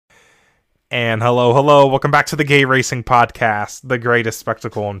And hello, welcome back to the Gay Racing Podcast, the greatest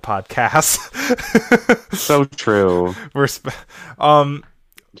spectacle in podcasts. So true.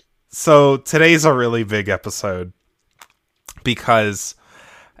 So today's a really big episode because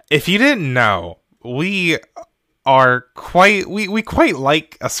if you didn't know, we quite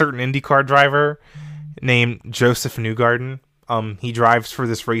like a certain IndyCar driver named Joseph Newgarden. He drives for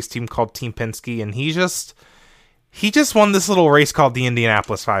this race team called Team Penske, and he just won this little race called the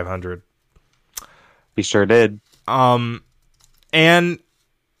Indianapolis 500. He sure did. And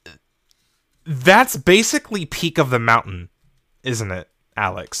that's basically peak of the mountain, isn't it,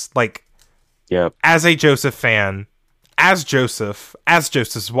 Alex? Like, yep. As a Joseph fan, as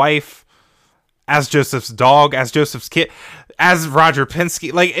Joseph's wife, as Joseph's dog, as Joseph's kid, as Roger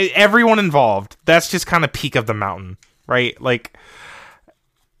Penske, like everyone involved, that's just kind of peak of the mountain, right? Like,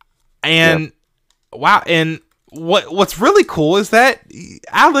 and wow, and what's really cool is that,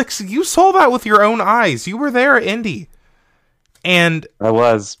 Alex, you saw that with your own eyes. You were there at Indy. And I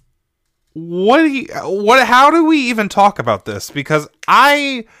was. How do we even talk about this? Because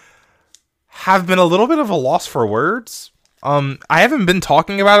I have been a little bit of a loss for words. I haven't been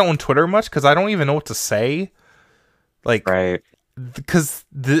talking about it on Twitter much because I don't even know what to say. Like, right. Because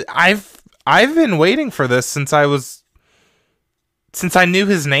I've been waiting for this since I knew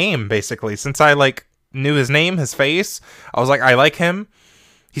his name, basically. Since I knew his name, his face. I was like, I like him.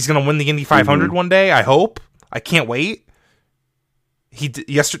 He's gonna win the Indy 500 one day. I hope. I can't wait.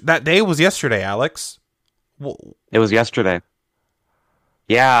 That day was yesterday, Alex. It was yesterday.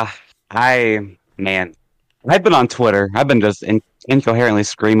 Yeah, I've been on Twitter. I've been just incoherently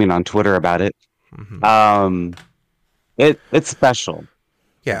screaming on Twitter about it. Mm-hmm. It's special.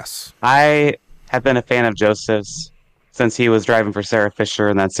 Yes, I have been a fan of Joseph's since he was driving for Sarah Fisher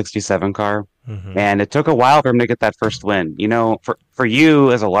in that 67 car. Mm-hmm. And it took a while for him to get that first win. You know, for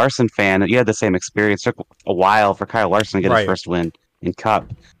you as a Larson fan, you had the same experience. It took a while for Kyle Larson to get his first win in Cup.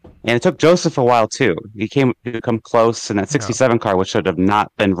 And it took Joseph a while, too. He came to come close in that 67 car, which should have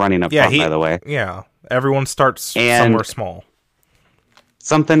not been running up front, by the way. Yeah, everyone starts somewhere small.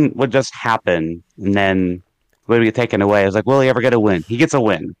 Something would just happen, and then would get taken away. It was like, will he ever get a win? He gets a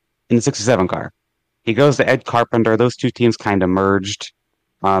win in the 67 car. He goes to Ed Carpenter. Those two teams kind of merged.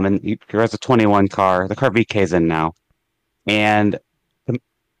 And he has a 21 car. The car VK's in now. And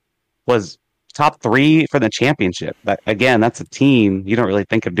was top 3 for the championship. But again, that's a team. You don't really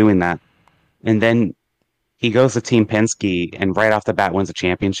think of doing that. And then he goes to Team Penske and right off the bat wins a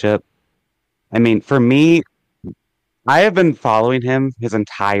championship. I mean, for me, I have been following him his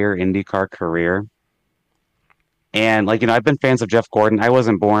entire IndyCar career. And, I've been fans of Jeff Gordon. I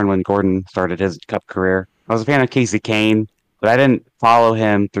wasn't born when Gordon started his Cup career. I was a fan of Casey Kane. But I didn't follow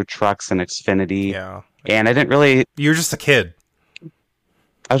him through trucks and Xfinity. Yeah. And I didn't really... You were just a kid.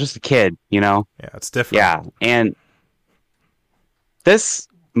 I was just a kid, you know? Yeah, it's different. Yeah. And this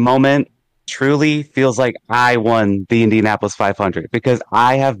moment truly feels like I won the Indianapolis 500 because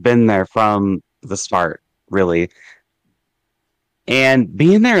I have been there from the start, really. And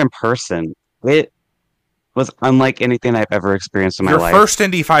being there in person, it was unlike anything I've ever experienced in my life. Your first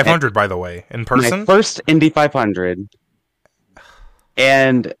Indy 500, by the way, in person? My first Indy 500.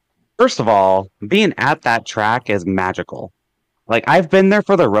 And first of all, being at that track is magical. I've been there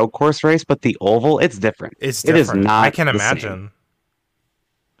for the road course race, but the oval, it's different. It's different. It is not. I can imagine. Same.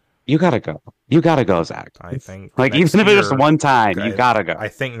 You gotta go. You gotta go, Zach. I think even if it's just one time, you gotta go. I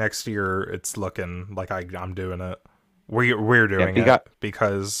think next year it's looking like I'm doing it. We're doing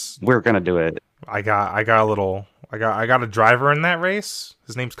because we're gonna do it. I got a driver in that race.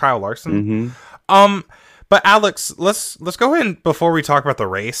 His name's Kyle Larson. Mm-hmm. But Alex, let's go ahead and before we talk about the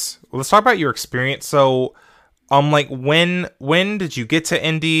race, let's talk about your experience. So, when did you get to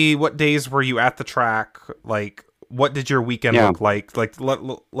Indy? What days were you at the track? What did your weekend look like? Let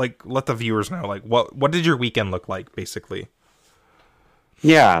the viewers know. What did your weekend look like, basically?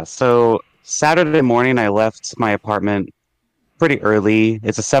 Yeah. So Saturday morning, I left my apartment pretty early.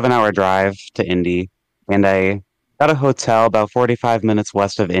 It's a 7-hour drive to Indy, and I got a hotel about 45 minutes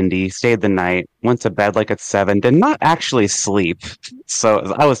west of Indy, stayed the night, went to bed at 7, did not actually sleep. So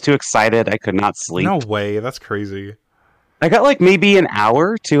I was too excited, I could not sleep. No way, that's crazy. I got maybe an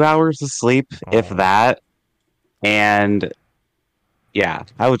hour, 2 hours of sleep, if that. And yeah,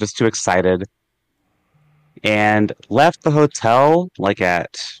 I was just too excited. And left the hotel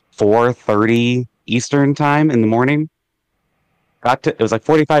at 4:30 Eastern time in the morning. It was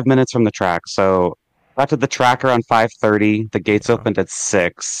 45 minutes from the track, so got to the track around 5:30. The gates opened at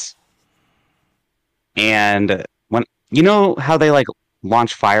 6. And when you know how they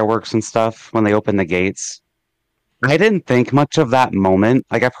launch fireworks and stuff when they open the gates? I didn't think much of that moment.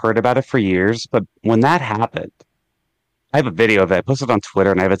 Like I've heard about it for years, but when that happened, I have a video of it. I posted it on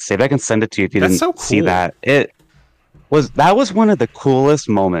Twitter and I have it saved. I can send it to you if you That's didn't so see cool. that. That was one of the coolest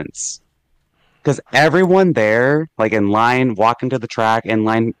moments because everyone there, like in line, walking to the track, in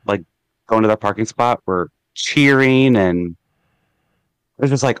line, like going to their parking spot, were cheering and it was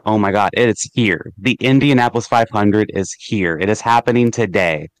just like, oh my God, it's here. The Indianapolis 500 is here. It is happening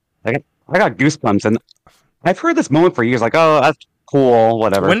today. Like I got goosebumps, and I've heard this moment for years. Like, oh, that's cool,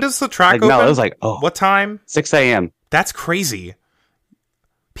 whatever. When does the track Like, no, it was open? like, oh, What time? 6 a.m. That's crazy.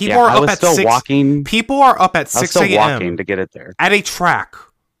 People Yeah, are I up was at still 6. walking. People are up at I was 6 still walking a.m. to get it there. at a track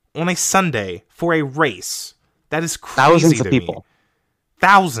on a Sunday for a race. That is crazy Thousands to of me. people.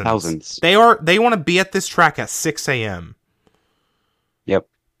 Thousands. Thousands. They want to be at this track at 6 a.m. Yep.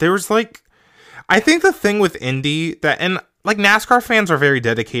 There was like, I think the thing with Indy that, and like NASCAR fans are very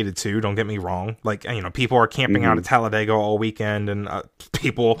dedicated too, don't get me wrong. Like, you know, people are camping out at Talladega all weekend, and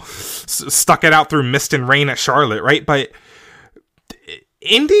people stuck it out through mist and rain at Charlotte, right? But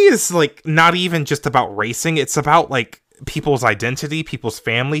Indy is like not even just about racing. It's about like people's identity, people's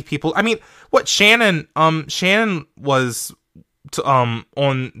family, people. I mean, what Shannon was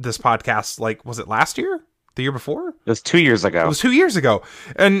on this podcast, like, was it last year? The year before? It was 2 years ago. It was 2 years ago.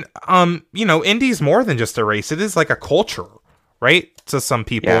 And, you know, Indy's more than just a race. It is like a culture, right? To some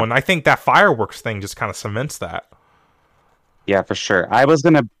people. Yeah. And I think that fireworks thing just kind of cements that. Yeah, for sure. I was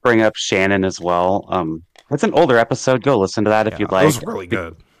gonna bring up Shannon as well. It's an older episode. Go listen to that if Yeah, you'd it was like. really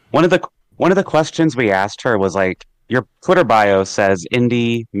good. One of the questions we asked her was like, your Twitter bio says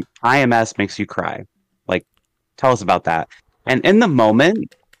Indy IMS makes you cry. Like, tell us about that. And in the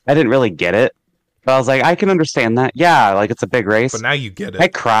moment, I didn't really get it. But I was like, I can understand that. Yeah, like it's a big race. But now you get I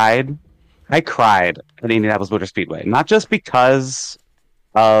it. cried. I cried at Indianapolis Motor Speedway. Not just because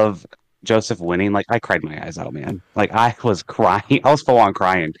of Joseph winning. Like I cried my eyes out, man. Like I was crying. I was full on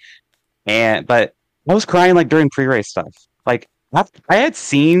crying. But I was crying like during pre-race stuff. Like I had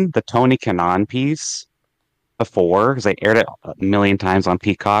seen the Tony Kanaan piece before because they aired it a million times on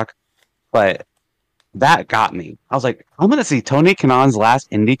Peacock. But that got me. I was like, I'm gonna see Tony Kanaan's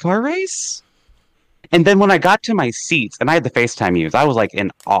last IndyCar race. And then when I got to my seats, and I had the FaceTime used, I was like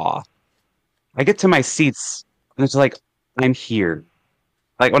in awe. I get to my seats, and it's like, I'm here.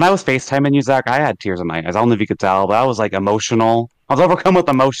 Like when I was FaceTiming you, Zach, I had tears in my eyes. I don't know if you could tell, but I was like emotional. I was overcome with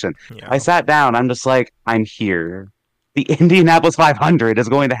emotion. Yeah. I sat down. I'm just like, I'm here. The Indianapolis 500 is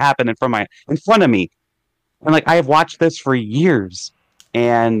going to happen in front of me. And like I have watched this for years,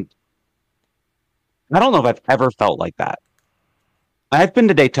 and I don't know if I've ever felt like that. I've been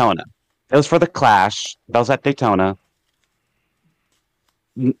to Daytona. It was for the Clash. That was at Daytona.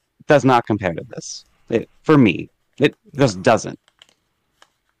 Does not compare to this. For me, it just doesn't.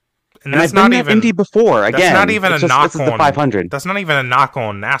 And And that's I've been not at even Indy before. Again, that's not even it's a just, knock this is the on 500. That's not even a knock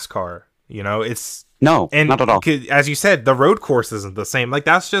on NASCAR. You know, it's No, and not at all. as you said, the road course isn't the same. Like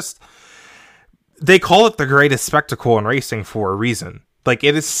that's just, they call it the greatest spectacle in racing for a reason. Like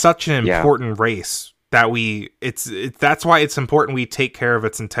it is such an Yeah. important race that that's why it's important we take care of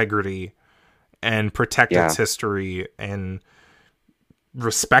its integrity and protect Yeah. its history and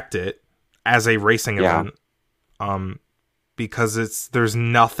respect it as a racing Yeah. event. Because there's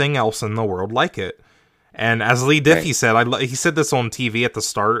nothing else in the world like it. And as Lee Diffie Right. said, he said this on TV at the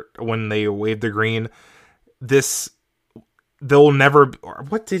start when they waved the green. They'll never.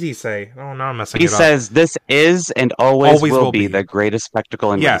 What did he say? Oh no, I'm messing He it up. says this is and always, Always will will be be. the greatest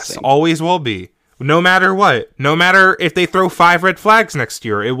spectacle in Yes, racing. always will be. No matter what. No matter if they throw 5 red flags next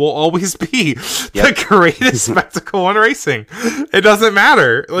year, it will always be the greatest spectacle in racing. It doesn't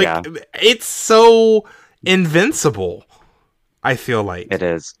matter. Like Yeah. it's so invincible. I feel like It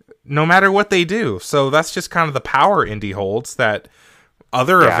is. no matter what they do. So that's just kind of the power Indy holds that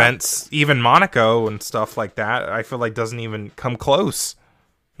other Yeah. events, even Monaco and stuff like that, I feel like doesn't even come close.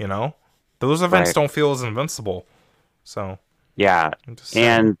 You know, those events Right. don't feel as invincible. So Yeah. I'm just saying.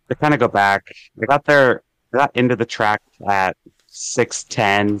 And to kind of go back, I got into the track at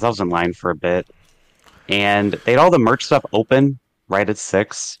 6:10. I was in line for a bit. And they had all the merch stuff open right at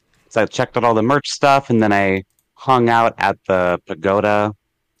 6. So I checked out all the merch stuff, and then I hung out at the pagoda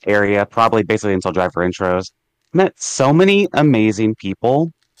area, probably basically until driver intros. Met so many amazing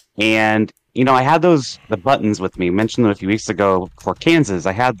people. And, you know, I had the buttons with me. Mentioned them a few weeks ago for Kansas.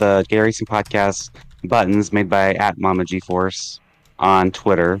 I had the Gay Racing Podcast buttons made by @MamaGForce on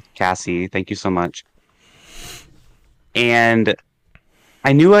Twitter. Cassie, thank you so much. And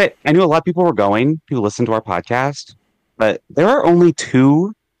I knew a lot of people were going who listened to our podcast, but there are only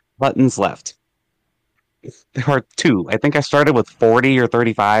 2 buttons left. There are 2. I think I started with 40 or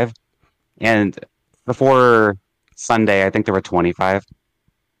 35, and before Sunday, I think there were 25.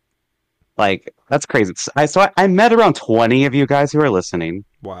 Like, that's crazy. I met around 20 of you guys who are listening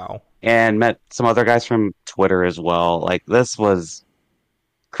Wow. and met some other guys from Twitter as well. Like, this was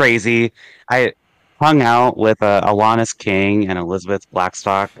crazy. I hung out with Alanis King and Elizabeth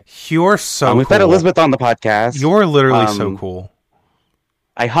Blackstock. You're so We've cool. had Elizabeth on the podcast. You're literally so cool.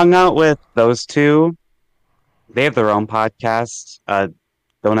 I hung out with those two. They have their own podcast,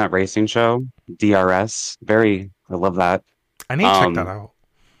 Donut Racing Show, DRS. I love that. I need to check that out.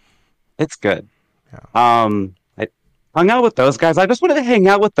 It's good. Yeah. I hung out with those guys. I just wanted to hang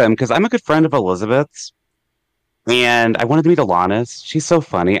out with them because I'm a good friend of Elizabeth's. And I wanted to meet Alanis. She's so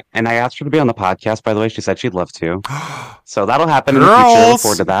funny. And I asked her to be on the podcast, by the way. She said she'd love to. So that'll happen in the future. I look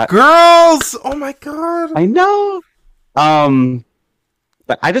forward to that. Girls! Oh my god. I know.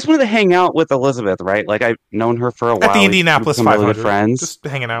 But I just wanted to hang out with Elizabeth, right? Like, I've known her for a while. At the Indianapolis 500. Really good friends. Just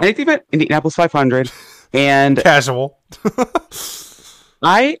hanging out. Anything at Indianapolis 500. And casual.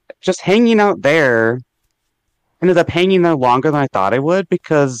 I just hanging out there ended up hanging there longer than I thought I would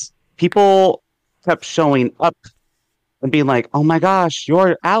because people kept showing up and being like, "Oh my gosh,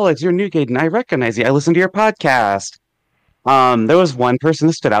 you're Alex, you're Newgate, and I recognize you. I listened to your podcast." There was one person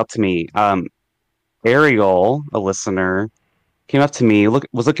that stood out to me. Ariel, a listener, came up to me,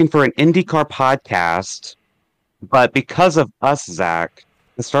 was looking for an IndyCar podcast, but because of us, Zach,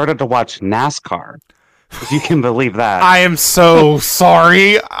 I started to watch NASCAR. If you can believe that. I am so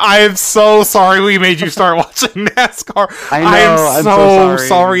sorry. I am so sorry we made you start watching NASCAR. I am so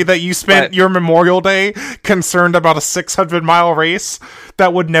sorry that you spent your Memorial Day concerned about a 600-mile race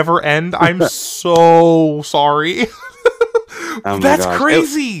that would never end. I'm so sorry. Oh That's gosh.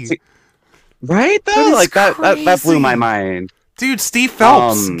 crazy. Right though? Like that blew my mind. Dude, Steve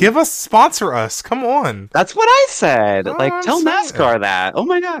Phelps, sponsor us. Come on. That's what I said. Tell NASCAR that. Oh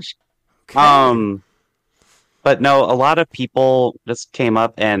my gosh. Okay. But no, a lot of people just came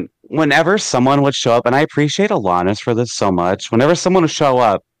up, and whenever someone would show up, and I appreciate Alanis for this so much, whenever someone would show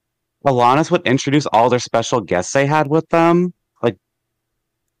up, Alanis would introduce all their special guests they had with them. Like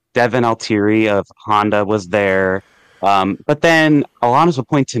Devin Altieri of Honda was there. But then Alanis would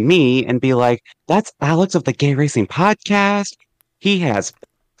point to me and be like, "That's Alex of the Gay Racing Podcast. He has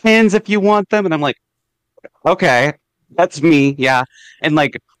pins if you want them." And I'm like, "Okay, that's me, yeah." And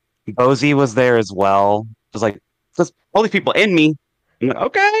like Bozy was there as well. It was like just all these people in me. I'm like,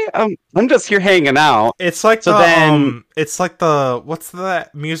 okay, I'm just here hanging out. It's like it's like the what's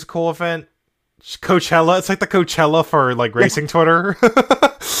that musical event? Coachella. It's like the Coachella for like racing Twitter.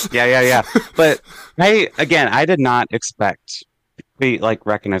 Yeah. But I did not expect to be like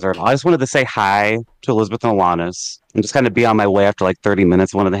recognized her at all. I just wanted to say hi to Elizabeth and Alanis and just kind of be on my way after like 30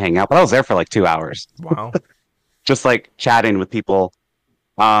 minutes. Wanted to hang out, but I was there for like 2 hours. Wow. Just like chatting with people.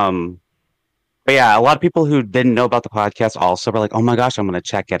 But yeah, a lot of people who didn't know about the podcast also were like, "Oh my gosh, I'm going to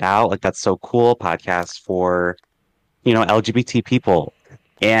check it out. Like, that's so cool. Podcast for, LGBT people."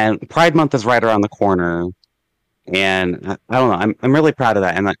 And Pride Month is right around the corner. And I don't know. I'm really proud of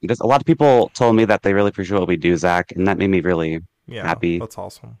that. And a lot of people told me that they really appreciate what we do, Zach. And that made me really happy. That's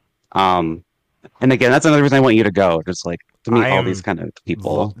awesome. And again, that's another reason I want you to go. Just like to meet all these kind of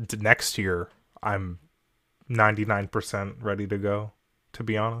people. Next year, I'm 99% ready to go. To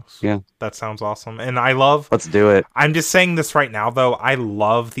be honest. Yeah. That sounds awesome. And let's do it. I'm just saying this right now though. I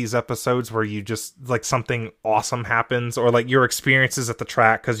love these episodes where you just like something awesome happens or like your experiences at the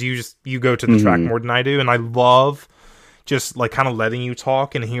track. Cause you go to the track more than I do. And I love just like kind of letting you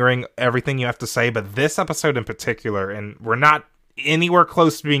talk and hearing everything you have to say. But this episode in particular, and we're not anywhere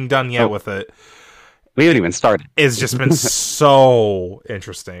close to being done yet with it. We haven't even started. It's just been so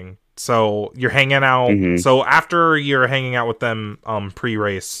interesting. So you're hanging out. So after you're hanging out with them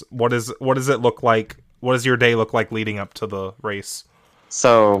pre-race, what does it look like? What does your day look like leading up to the race?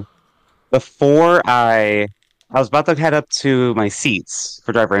 So before I was about to head up to my seats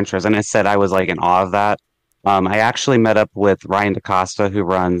for driver intros, and I said I was like in awe of that. I actually met up with Ryan DaCosta, who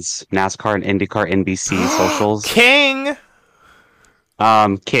runs NASCAR and IndyCar NBC socials.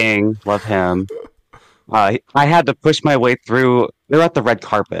 King, love him. I had to push my way through. They were at the red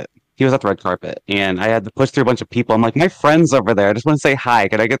carpet. He was at the red carpet, and I had to push through a bunch of people. I'm like, my friend's over there. I just want to say hi.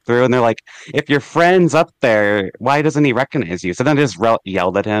 Can I get through? And they're like, if your friend's up there, why doesn't he recognize you? So then I just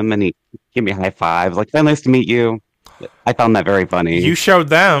yelled at him, and he gave me high fives. Like, nice to meet you. I found that very funny. You showed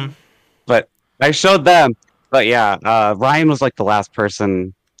them. But I showed them. But yeah, Ryan was like the last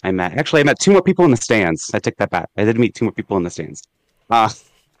person I met. Actually, I met 2 more people in the stands. I take that back. I did meet 2 more people in the stands.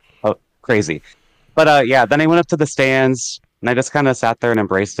 Crazy. But yeah, then I went up to the stands. And I just kind of sat there and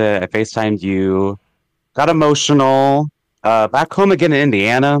embraced it. I FaceTimed you, got emotional. Back home again in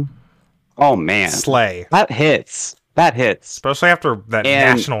Indiana, Oh man, Slay. that hits. That hits. Especially after that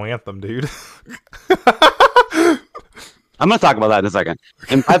And national anthem, dude. I'm going to talk about that in a second.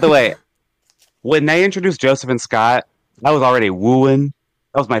 And by the way, when they introduced Joseph and Scott, I was already wooing.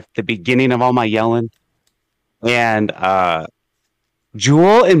 That was the beginning of all my yelling. And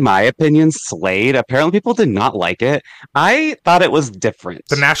Jewel, in my opinion, slayed. Apparently, people did not like it. I thought it was different.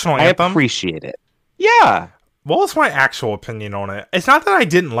 The national I anthem? appreciate it. Yeah. What was my actual opinion on it? It's not that I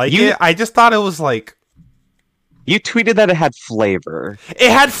didn't like You- it. I just thought it was like... You tweeted that it had flavor. It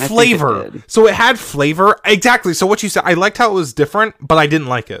had I think it flavor. did. So it had flavor. Exactly. So what you said, I liked how it was different, but I didn't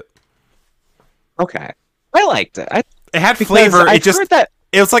like it. Okay. I liked it. It had Because flavor. I've It just... heard that.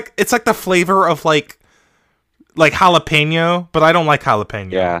 It was like... It's like the flavor of like jalapeno, but I don't like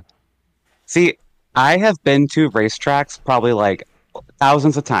jalapeno. Yeah. See, I have been to racetracks probably like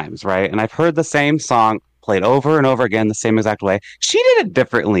thousands of times, right? And I've heard the same song played over and over again the same exact way. She did it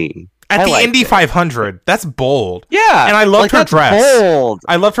differently. At I the liked Indy it. 500. That's bold. Yeah. And I loved like, her that's dress. bold.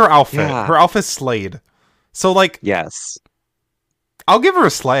 I loved her outfit. Yeah. Her outfit slayed. So, like, Yes. I'll give her a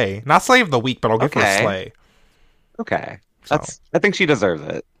slay. Not slay of the week, but I'll give her a Okay. slay. Okay. So. I think she deserves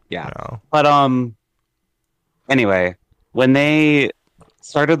it. Yeah. No. But anyway, when they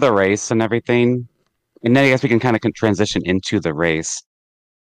started the race and everything, and then I guess we can kind of transition into the race.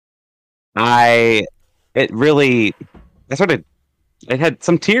 I had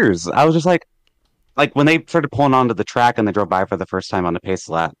some tears. I was just like when they started pulling onto the track and they drove by for the first time on the pace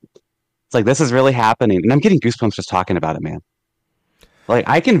lap. It's like, this is really happening. And I'm getting goosebumps just talking about it, man. Like,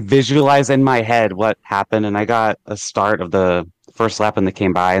 I can visualize in my head what happened, and I got a start of the first lap when they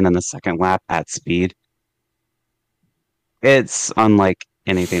came by, and then the second lap at speed. It's unlike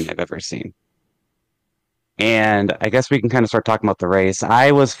anything I've ever seen. And I guess we can kind of start talking about the race.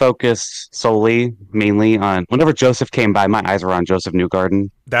 I was focused mainly on whenever Joseph came by, my eyes were on Joseph Newgarden.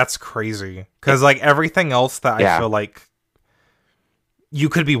 That's crazy. Because, like, everything else that I feel like you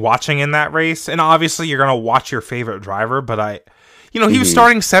could be watching in that race, and obviously you're going to watch your favorite driver, but he was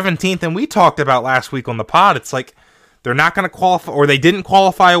starting 17th, and we talked about last week on the pod, it's like, they're not going to qualify, or they didn't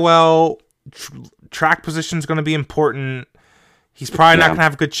qualify well, track position is going to be important, he's probably not going to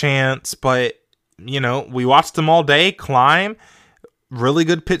have a good chance, but, we watched him all day, climb, really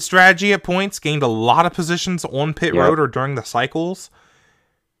good pit strategy at points, gained a lot of positions on pit road or during the cycles,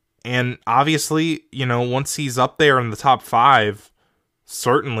 and obviously, once he's up there in the top 5,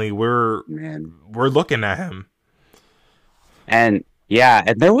 certainly we're looking at him. And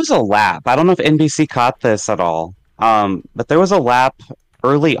and there was a lap. I don't know if NBC caught this at all. But there was a lap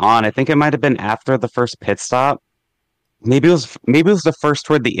early on. I think it might have been after the first pit stop. Maybe it was the first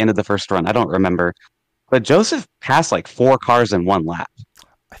toward the end of the first run. I don't remember. But Joseph passed like 4 cars in one lap.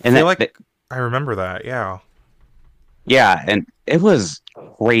 I feel like I remember that. Yeah. Yeah, and it was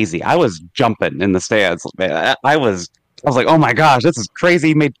crazy. I was jumping in the stands. Man, I was like, oh my gosh, this is crazy.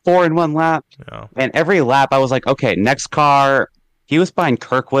 He made 4 in one lap. Yeah. And every lap I was like, okay, next car. He was behind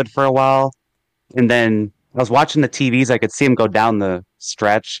Kirkwood for a while. And then I was watching the TVs. I could see him go down the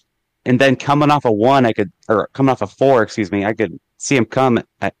stretch. And then coming off of 4, excuse me, I could see him come.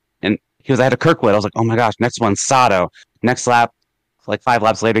 And he was ahead of Kirkwood. I was like, oh my gosh, next one's Sato. Next lap, like 5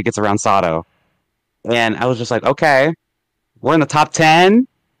 laps later, he gets around Sato. And I was just like, okay, we're in the top 10.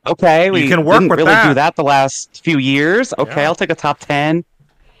 Okay, we can work didn't with really that. do that the last few years. Okay, Yeah. I'll take a top 10.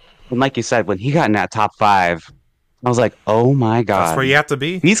 And like you said, when he got in that top 5, I was like, oh my God. That's where you have to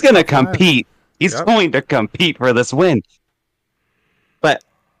be. He's going to compete. He's Yep. going to compete for this win. But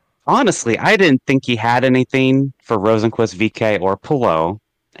honestly, I didn't think he had anything for Rosenquist, VK, or Pillow.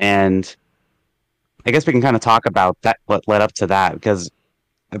 And I guess we can kind of talk about that, what led up to that. Because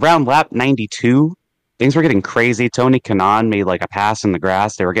around lap 92, things were getting crazy. Tony Kanaan made like a pass in the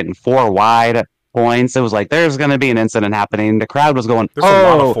grass. They were getting 4 wide at points. It was like, there's going to be an incident happening. The crowd was going, There's a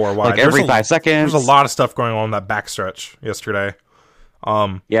lot of 4 wide. like every 5 seconds. There's a lot of stuff going on in that backstretch yesterday.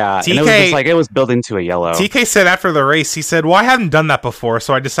 Yeah, TK, and it was just like, it was building to a yellow. TK said after the race, he said, well, I haven't done that before,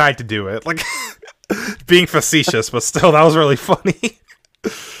 so I decided to do it. Like, being facetious, but still, that was really funny.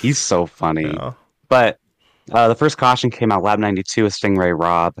 He's so funny. Yeah. But the first caution came out lap 92 with Stingray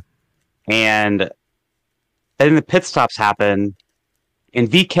Robb. And then the pit stops happened. And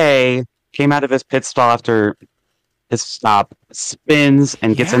VK came out of his pit stall after his stop, spins,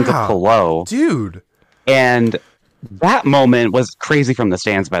 and gets into Pillow. Dude. And that moment was crazy from the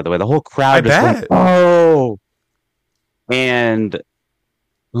stands, by the way. The whole crowd just went, bet. oh! And,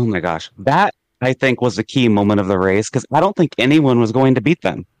 oh my gosh. That, I think, was the key moment of the race, because I don't think anyone was going to beat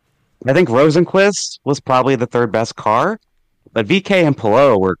them. I think Rosenquist was probably the 3rd best car, but VK and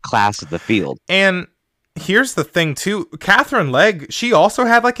Pillow were class of the field. And here's the thing too. Catherine Legg, she also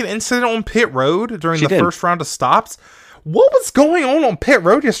had like an incident on pit road during first round of stops. What was going on pit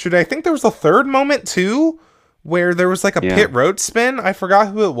road yesterday? I think there was a third moment too, where there was like a pit road spin. I forgot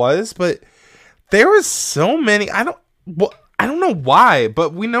who it was, but there was so many. I don't know why,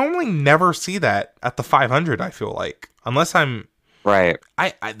 but we normally never see that at the 500. I feel like, unless I'm right.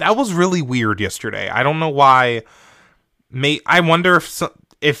 I that was really weird yesterday. I don't know why. I wonder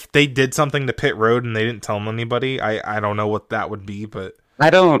if they did something to pit road and they didn't tell anybody. I don't know what that would be, but I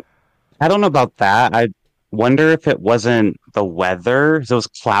don't know about that. I wonder if it wasn't the weather. So it was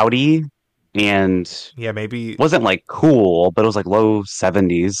cloudy and yeah, maybe it wasn't like cool, but it was like low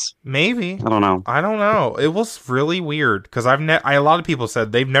 70s. Maybe. I don't know. It was really weird because a lot of people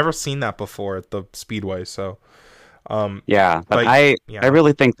said they've never seen that before at the Speedway. So yeah, but I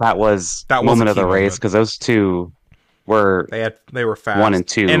really think that was moment of the race because those two were they were fast, 1 and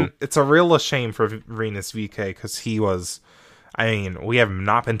 2, and it's a real shame for Rinus VeeKay because he was. I mean, we have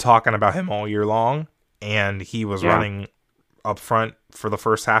not been talking about him all year long, and he was running up front for the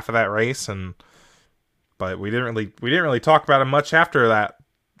first half of that race, but we didn't really talk about him much after that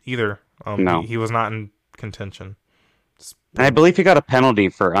either. No, he was not in contention. And I believe he got a penalty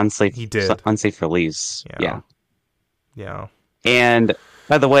for unsafe. He did. Unsafe release. Yeah. And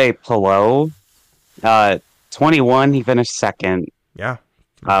by the way, Palou, 21, he finished second. Yeah.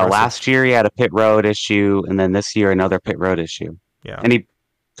 Last year he had a pit road issue, and then this year another pit road issue. Yeah. And he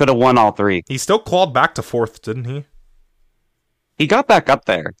could have won all three. He still clawed back to fourth, didn't he? He got back up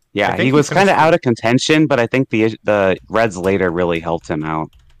there. Yeah, he was kind of out of contention, but I think the Reds later really helped him out.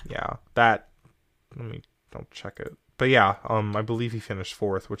 Yeah, don't check it. But yeah, I believe he finished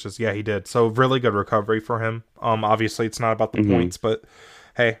fourth, which is, he did. So really good recovery for him. Obviously it's not about the points, but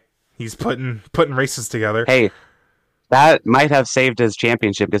hey, he's putting races together. Hey, that might have saved his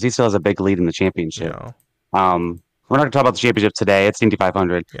championship because he still has a big lead in the championship. Yeah. We're not going to talk about the championship today. It's Indy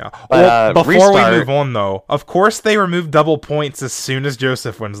 500. Yeah. But, before we move on, though, of course they remove double points as soon as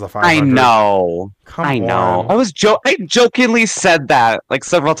Joseph wins the 500. I know. I know. I jokingly said that like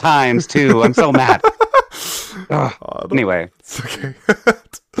several times too. I'm so mad. Anyway, it's okay.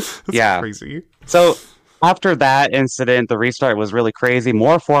 That's crazy. So after that incident, the restart was really crazy.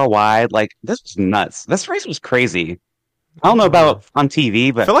 More four wide. Like, this was nuts. This race was crazy. I don't know about on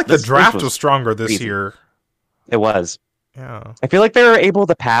TV, but I feel like the draft was stronger this year. It was. Yeah. I feel like they were able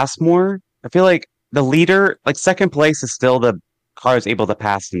to pass more. I feel like the leader, like second place, is still the car is able to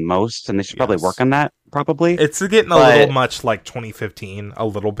pass the most, and they should probably work on that. Probably. It's getting a little much like 2015, a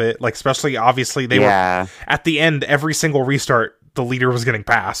little bit. Like, especially, obviously, they were at the end, every single restart, the leader was getting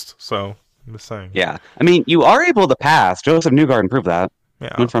passed. So, I'm just saying. Yeah. I mean, you are able to pass. Joseph Newgarden proved that.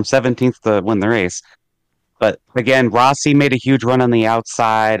 Yeah. Went from 17th to win the race. But again, Rossi made a huge run on the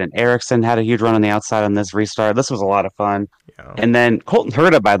outside, and Ericsson had a huge run on the outside on this restart. This was a lot of fun. Yeah. And then Colton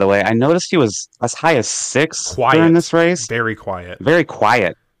Herta, by the way, I noticed he was as high as 6 during this race. Very quiet. Very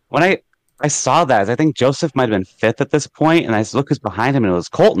quiet. When I saw that, I think Joseph might have been 5th at this point, and I looked who's behind him, and it was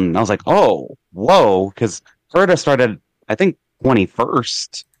Colton. And I was like, oh, whoa, because Herta started, I think,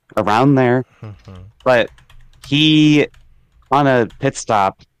 21st, around there. But he, on a pit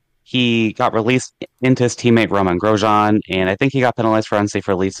stop, he got released into his teammate Roman Grosjean, and I think he got penalized for unsafe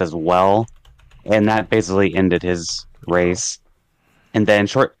release as well. And that basically ended his race. And then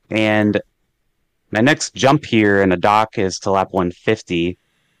my next jump here in the dock is to lap 150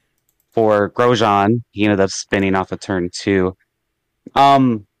 for Grosjean. He ended up spinning off of turn 2.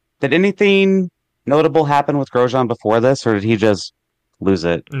 Did anything notable happen with Grosjean before this, or did he just lose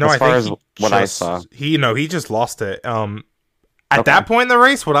it? No, I saw. He just lost it. At that point in the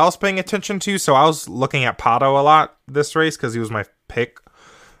race, what I was paying attention to, so I was looking at Pato a lot this race because he was my pick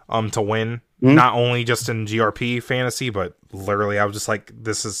to win. Not only just in GRP fantasy, but literally I was just like,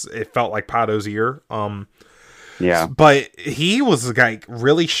 it felt like Pato's year. Yeah. But he was like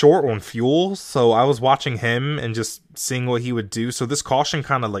really short on fuel, so I was watching him and just seeing what he would do. So this caution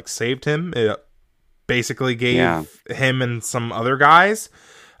kind of like saved him. It basically gave him and some other guys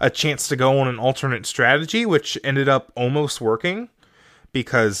a chance to go on an alternate strategy, which ended up almost working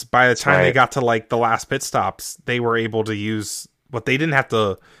because by the time they got to like the last pit stops, they were able to use what they didn't have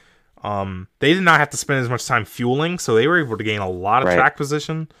to. They did not have to spend as much time fueling, so they were able to gain a lot of track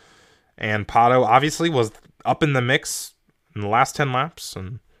position. And Pato obviously was up in the mix in the last 10 laps,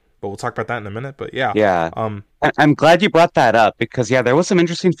 but we'll talk about that in a minute. But yeah. I'm glad you brought that up because there was some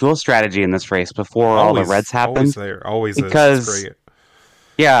interesting fuel strategy in this race before all the Reds happened. Always because is. It's great.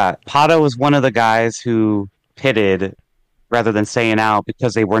 Yeah, Pato was one of the guys who pitted rather than staying out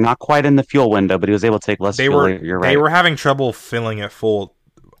because they were not quite in the fuel window, but he was able to take less fuel. You're right. They were having trouble filling it full,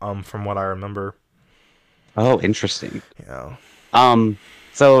 from what I remember. Oh, interesting. Yeah. Um,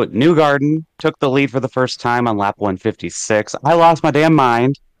 so Newgarden took the lead for the first time on lap 156. I lost my damn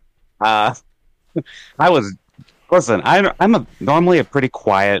mind. Uh, I was listen. I'm normally a pretty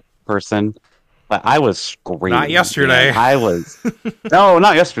quiet person, but I was Not screaming, man. yesterday. I was no,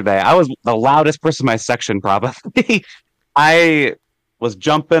 not yesterday. I was the loudest person in my section, probably. I was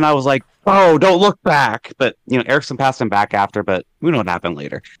jumping. I was like, "Oh, don't look back!" But Erickson passed him back after. But we know what happened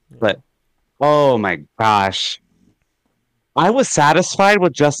later. But oh my gosh, I was satisfied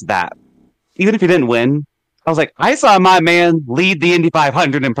with just that. Even if he didn't win, I was like, I saw my man lead the Indy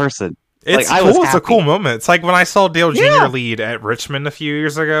 500 in person. Like It's I was cool. It's a cool happy. moment. It's like when I saw Dale Jr. Yeah. lead at Richmond a few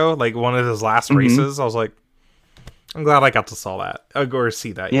years ago, like one of his last Hmm. races. I was like, I'm glad I got to saw that or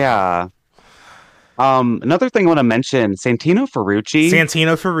see that. Yeah. Another thing I want to mention, Santino Ferrucci.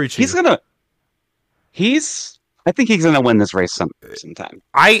 Santino He's Ferrucci. gonna. He's. I think he's gonna win this race sometime.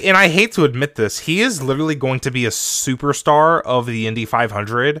 I hate to admit this, he is literally going to be a superstar of the Indy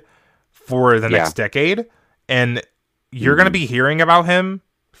 500 for the Yeah. next decade, and you're going to Mhm. be hearing about him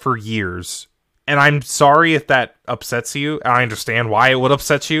for years. And I'm sorry if that upsets you. I understand why it would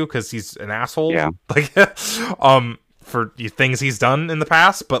upset you because he's an asshole. Yeah. Like, for things he's done in the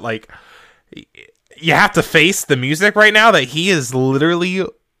past, but like, you have to face the music right now that he is literally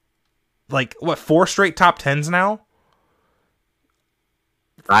like what 4 straight top tens now.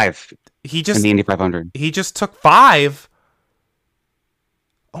 5 He in just the Indy 500. he just took 5.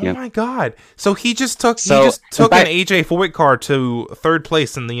 Oh Yep. my god! So he So just in took an fact, AJ Foyt car to 3rd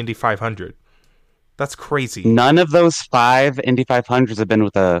place in the Indy 500. That's crazy. none of those 5 Indy 500s have been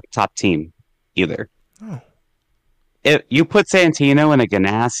with a top team either. Oh. If you put Santino in a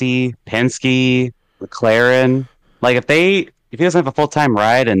Ganassi, Penske, McLaren, like if he doesn't have a full-time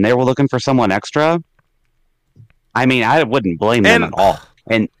ride and they were looking for someone extra, I mean, I wouldn't blame them at And all.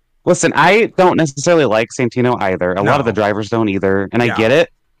 And listen, I don't necessarily like Santino either. A lot of the no, drivers don't either, and I yeah, get it.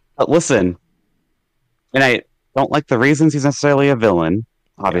 But listen, and I don't like the reasons he's necessarily a villain,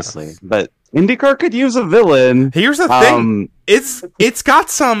 obviously. yes. But IndyCar could use a villain. Here's the thing. Um, It's got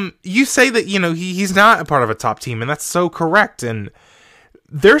some. You say that he's not a part of a top team, and that's so correct. And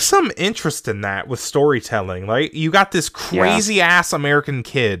there's some interest in that with storytelling. Like you got this yeah, crazy ass American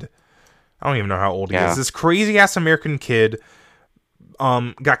kid. I don't even know how old he is. yeah. This crazy ass American kid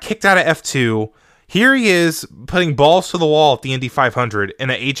got kicked out of F2. Here he is putting balls to the wall at the Indy 500 in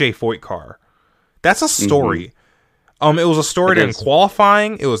an AJ Foyt car. That's a Hmm. story. It was a story It in is.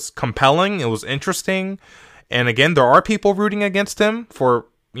 qualifying. It was compelling. It was interesting. And again, there are people rooting against him for,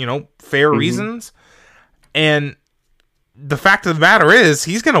 fair Hmm. reasons. And the fact of the matter is,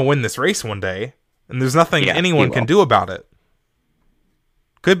 he's going to win this race one day. And there's nothing Yeah, he anyone can will. do about it.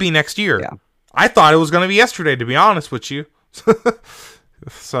 Could be next year. Yeah. I thought it was going to be yesterday, to be honest with you.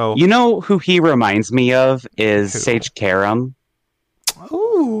 So, You know who he reminds me of is who? Sage Karam.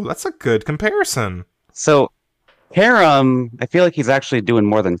 Ooh, that's a good comparison. So Karam, I feel like he's actually doing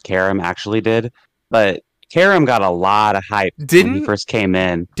more than Karam actually did, but Karam got a lot of hype when he Didn't first came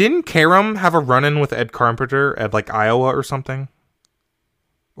in. didn't Karam have a run-in with Ed Carpenter at like Iowa or something?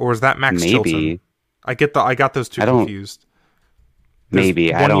 Or was that Max Chilton? Maybe, I got those two I don't. confused. There's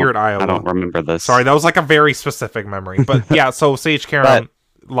Maybe one year at I don't Iowa. remember this. Sorry, that was like a very specific memory. But yeah, so Sage But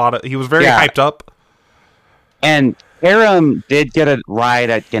Karam, he was very yeah, hyped up. and Karam did get a ride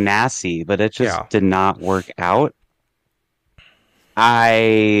at Ganassi, but it just Yeah. did not work out.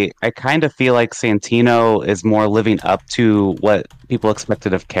 I kind of feel like Santino is more living up to what people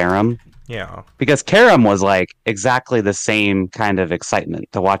expected of Karam. Yeah. Because Karam was like exactly the same kind of excitement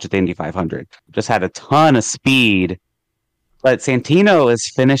to watch at the Indy 500. Just had a ton of speed. But Santino is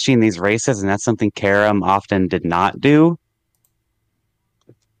finishing these races, and that's something Karam often did not do.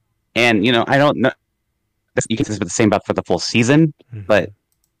 And, I don't know. You can say the same about for the full season. Mhm. But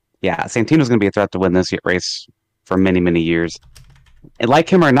yeah, Santino's going to be a threat to win this race for many, many years. And like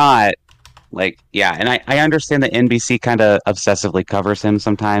him or not, yeah. And I understand that NBC kind of obsessively covers him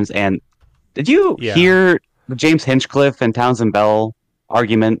sometimes. And did you Yeah. hear the James Hinchcliffe and Townsend Bell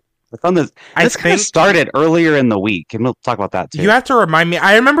argument? This I kind of think started earlier in the week, and we'll talk about that too. you have to remind me.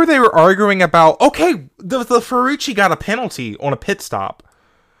 I remember they were arguing about, okay, the Ferrucci got a penalty on a pit stop.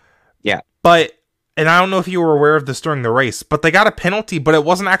 Yeah. But, and I don't know if you were aware of this during the race, but they got a penalty, but it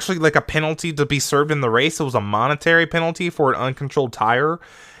wasn't actually like a penalty to be served in the race. It was a monetary penalty for an uncontrolled tire.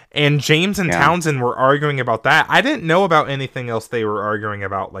 And James and Yeah. Townsend were arguing about that. I didn't know about anything else they were arguing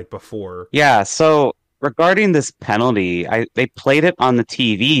about like before. Yeah, so regarding this penalty, they played it on the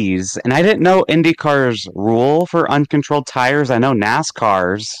TVs, and I didn't know IndyCar's rule for uncontrolled tires. I know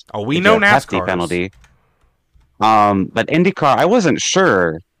NASCAR's Oh, we is know a hefty NASCAR's. penalty. But IndyCar, I wasn't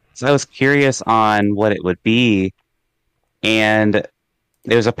sure. So I was curious on what it would be, and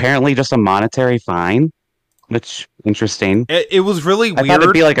it was apparently just a monetary fine, which interesting. It was really I thought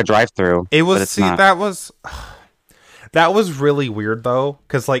it'd be weird. like a drive-through, It but was it's see not. that was really weird though,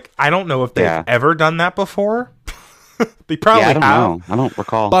 because like I don't know if they've Yeah. ever done that before. They Yeah, I probably don't have, know. I don't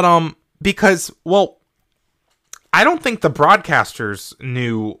recall. but because well, I don't think the broadcasters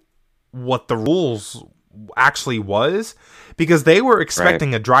knew what the rules actually was because they were Right.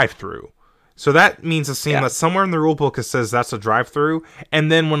 expecting a drive-through. So that means a scene Yeah. that somewhere in the rule book it says that's a drive-through,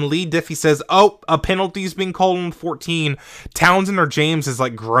 and then when Lee Diffie says, "Oh, a penalty's being called on 14," Townsend or James is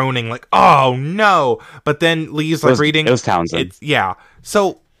like groaning, like, "Oh no!" But then Lee's like reading. It was Townsend. It's yeah.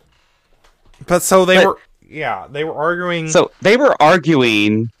 So, but so they But were yeah they were arguing. so they were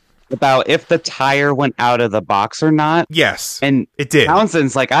arguing about if the tire went out of the box or not. Yes, And it did.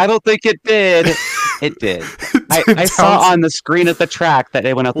 Townsend's like, I don't think it did. It did. I saw Townsend- on the screen at the track that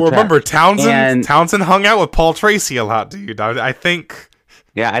it went out the Well, track. remember Townsend? And Townsend hung out with Paul Tracy a lot, dude. I think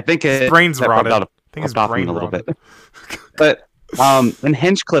yeah, I think his it brain's that rotted. rubbed I think his off him brain a little rotted. bit. But in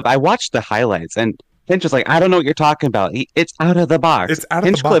Hinchcliffe, I watched the highlights, and Hinch was like, I don't know what you're talking about. It's out of the box. It's out of the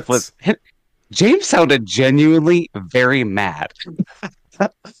Hinchcliffe box. James sounded genuinely very mad.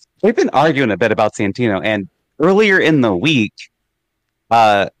 They've been arguing a bit about Santino, and earlier in the week,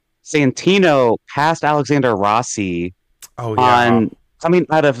 Santino passed Alexander Rossi Oh yeah, on coming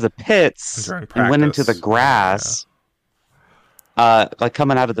out of the pits during and went into the practice. grass, like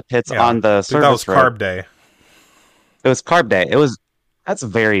coming out of the pits Yeah. on the I think that was service road. carb day. It was carb day. It was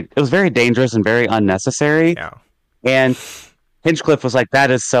very dangerous and very unnecessary. Yeah. And Hinchcliffe was like, "That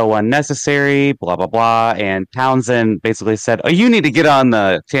is so unnecessary." Blah blah blah. And Townsend basically said, "Oh, you need to get on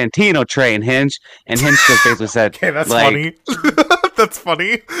the Santino train, Hinch." And Hinch just basically said, Okay, that's like, funny. That's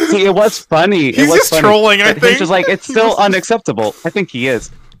funny. See, it was funny. He's it was just funny. trolling, I But Hinch think. was like, "It's still unacceptable." I think he is,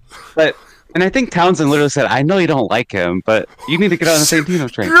 but. And I think Townsend literally said, "I know you don't like him, but you need to get on the Santino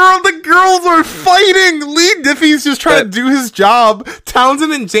train." The girls are fighting. Lee Diffie's just trying to do his job.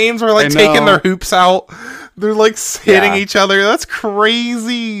 Townsend and James are like I taking know. their hoops out. They're like hitting Yeah. each other. That's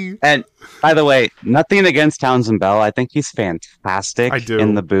crazy. And by the way, nothing against Townsend Bell. I think he's fantastic I do.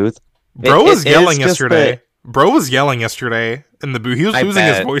 in the booth. Bro was It yelling is just yesterday. Bro was yelling yesterday in the booth. He was I losing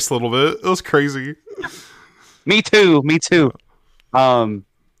his bet. voice a little bit. It was crazy. Me too. Me too.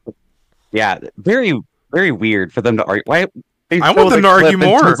 Yeah, very, very weird for them to argue. Why? They I want show them the to argue clip and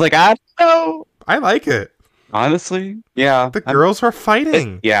more. It's like, I don't know. I like it. Honestly, yeah. The girls are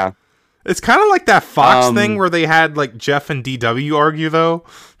fighting. Yeah. It's kind of like that Fox Um, thing where they had like Jeff and DW argue, though.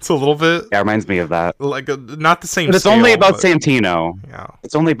 It's a little bit Yeah, reminds me of that. like not the same. But it's scale, only about but, Santino. Yeah.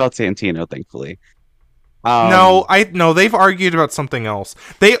 It's only about Santino, thankfully. No, they've argued about something else.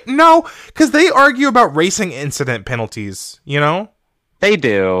 Because they argue about racing incident penalties. You know, They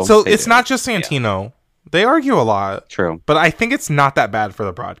do. so They it's do. not just Santino. They argue a lot, True. but I think it's not that bad for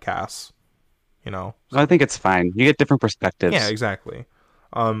the broadcasts. You know. I think it's fine. You get different perspectives. Yeah, exactly.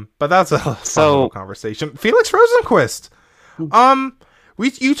 But that's a fun So- little conversation. Felix Rosenquist.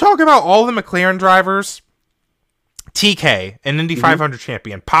 You talk about all the McLaren drivers. TK, an Indy 500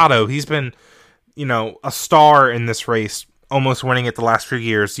 champion. Pato, he's been, a star in this race, almost winning it the last few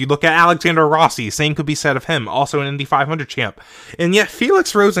years. You look at Alexander Rossi, same could be said of him, also an Indy 500 champ. And yet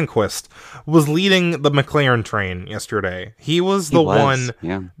Felix Rosenquist was leading the McLaren train yesterday. He was the one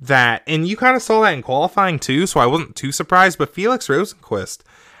Yeah. that, and you kind of saw that in qualifying too, so I wasn't too surprised, but Felix Rosenquist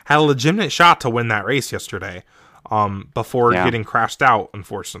had a legitimate shot to win that race yesterday, before Yeah. getting crashed out,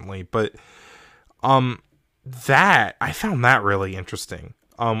 unfortunately. But, that, I found that really interesting.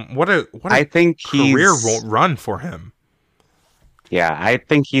 What a I think career he's run for him. Yeah, I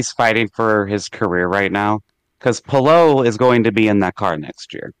think he's fighting for his career right now because Pelot is going to be in that car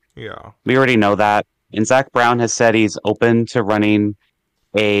next year. Yeah. We already know that. And Zach Brown has said he's open to running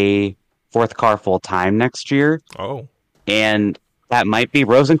a fourth car full time next year. Oh. And that might be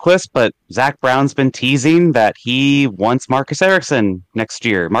Rosenquist, but Zach Brown's been teasing that he wants Marcus Ericsson next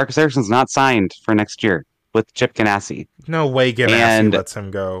year. Marcus Ericsson's not signed for next year with Chip Ganassi. No way Ganassi And- lets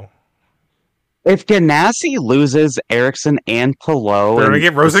him go. If Ganassi loses Ericsson and Pelot They're gonna and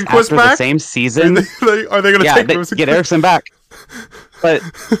get Rosenquist after the back? same season, Are they going to yeah, take they Rosenquist? get Ericsson back. But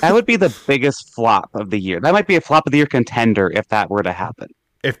that would be the biggest flop of the year. That might be a flop of the year contender if that were to happen.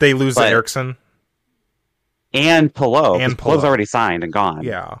 If they lose to But- Ericsson? And Pelot. And Pelot's Pelot. already signed and gone.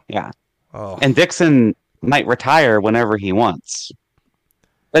 Yeah. Yeah. Oh. And Dixon might retire whenever he wants.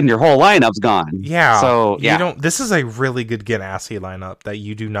 Then your whole lineup's gone. Yeah. So, yeah. This is a really good Ganassi lineup that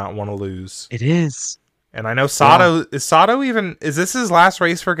you do not want to lose. It is. And I know Sato, is this his last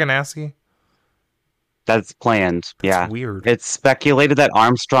race for Ganassi? That's planned. That's Yeah. weird. It's speculated that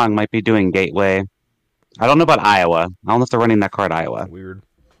Armstrong might be doing Gateway. I don't know about Iowa. I don't know if they're running that car at Iowa. Weird.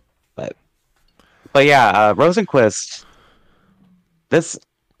 But yeah, Rosenquist, this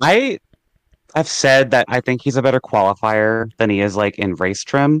I I've said that I think he's a better qualifier than he is like in race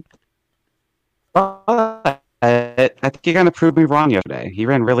trim. But I think he kind of proved me wrong yesterday. He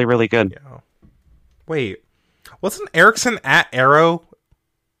ran really, really good. Yeah. Wait, wasn't Ericsson at Arrow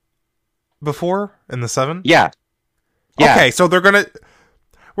before in the 7? Yeah. Yeah. Okay, so we're going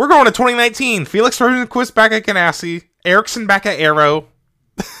to 2019. Felix Rosenquist back at Ganassi, Ericsson back at Arrow.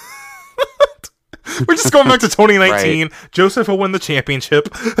 We're just going back to 2019. Right. Joseph will win the championship.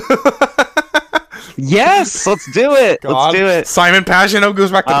 Yes, let's do it. God. Let's do it. Simon Pagenaud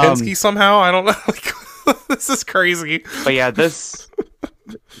goes back to Penske somehow. I don't know. This is crazy. But yeah, this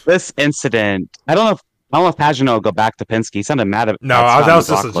incident. I don't know if Pagenaud will go back to Penske. He sounded mad at No, that was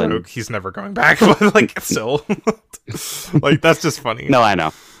just a joke. He's never going back. But like, still, like that's just funny. No, I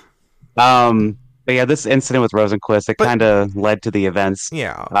know. But yeah, this incident with Rosenquist, it kind of led to the events.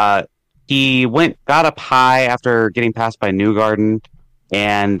 Yeah. He got up high after getting passed by Newgarden,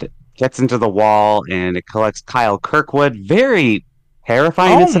 and gets into the wall, and it collects Kyle Kirkwood. Very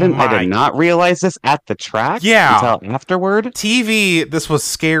terrifying incident. I did not realize this at the track until afterward. TV, this was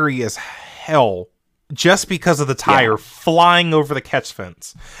scary as hell just because of the tire flying over the catch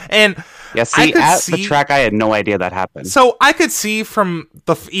fence. And the track, I had no idea that happened. So I could see from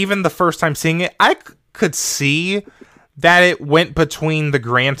even the first time seeing it, I could see that it went between the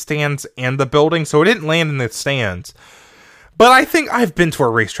grandstands and the building, so it didn't land in the stands. But I think I've been to a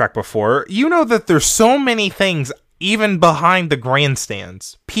racetrack before. You know that there's so many things even behind the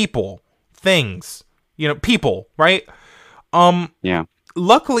grandstands. People, things, people, right? Yeah.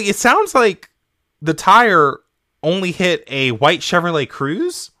 Luckily, it sounds like the tire only hit a white Chevrolet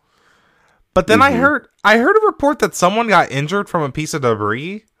Cruze. But then I heard a report that someone got injured from a piece of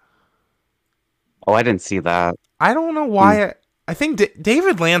debris. Oh, I didn't see that. I don't know why. I think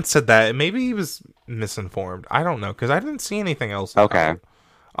David Lance said that. Maybe he was misinformed. I don't know, because I didn't see anything else. Okay.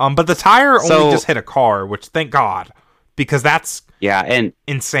 But the tire only just hit a car, which thank God, because that's and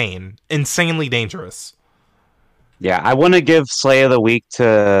insanely dangerous. Yeah, I want to give Slay of the Week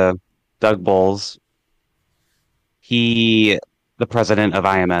to Doug Bowles. The president of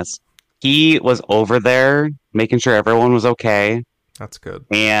IMS, he was over there making sure everyone was okay. That's good.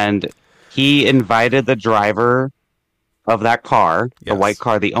 And he invited the driver of that car, the white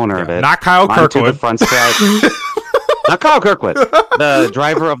car, the owner of it, not Kyle Kirkwood, the front stretch. Not Kyle Kirkwood, the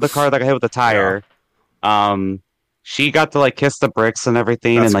driver of the car that got hit with the tire. Yeah. She got to kiss the bricks and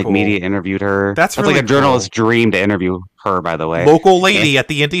everything. That's and cool. Media interviewed her. That's really like a journalist's dream to interview her, by the way. Local lady at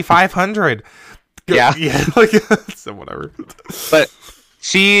the Indy 500. Yeah. So whatever. But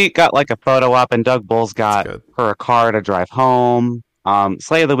she got a photo op, and Doug Bowles got her a car to drive home.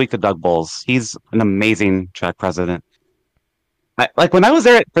 Slay of the Week to Doug Bowles. He's an amazing track president. When I was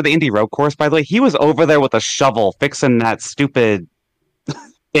there for the Indy Road Course, by the way, he was over there with a shovel fixing that stupid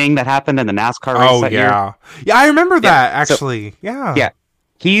thing that happened in the NASCAR race that year. Yeah, I remember that, actually. Yeah.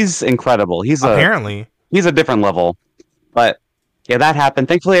 He's incredible. He's apparently a different level. But yeah, that happened.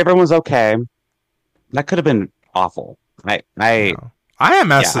 Thankfully, everyone was okay. That could have been awful.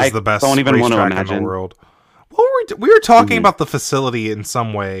 IMS is the best. Don't even want to imagine in the world. Well, we were talking about the facility in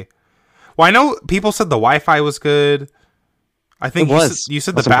some way. Well, I know people said the Wi-Fi was good. I think you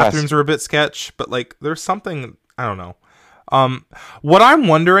said the bathrooms were a bit sketch, but there's something, I don't know. What I'm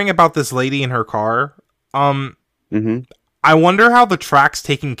wondering about this lady in her car, I wonder how the track's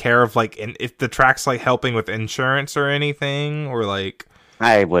taking care of if the track's helping with insurance or anything, or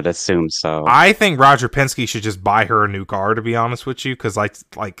I would assume so. I think Roger Penske should just buy her a new car, to be honest with you, because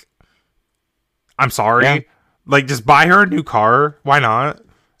I'm sorry, just buy her a new car. Why not?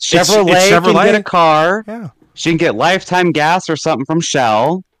 Chevrolet can get a car. Yeah. She can get lifetime gas or something from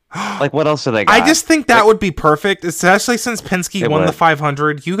Shell. What else do they got? I just think that would be perfect, especially since Penske won the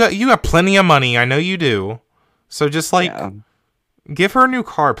 500. You got plenty of money. I know you do. So just give her a new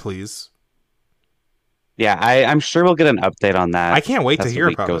car, please. Yeah, I'm sure we'll get an update on that. I can't wait to hear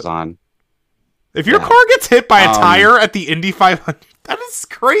about goes on. If your car gets hit by a tire at the Indy 500, that is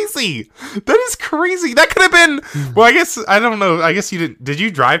crazy. That is crazy. That could have been. Well, I guess I don't know. I guess you didn't. Did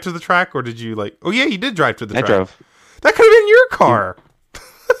you drive to the track, or did you Oh yeah, you did drive to the track. I drove. That could have been your car.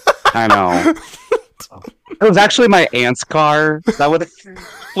 I know. It was actually my aunt's car. That would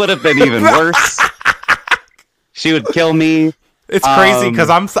have been even worse. She would kill me. It's crazy because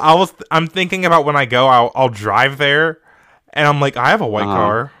I'm thinking about when I go, I'll drive there, and I'm like, I have a white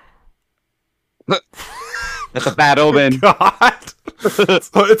car. That's a bad omen. God.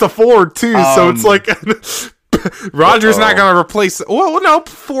 It's a Ford too, so it's like Roger's not going to replace. Well, no,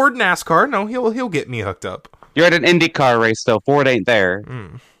 Ford NASCAR. No, he'll get me hooked up. You're at an IndyCar race though. Ford ain't there.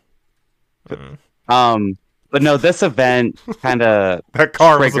 But no, this event kind of that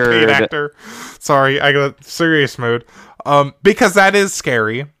car triggered... was a paid actor. Sorry, I got serious mode. Because that is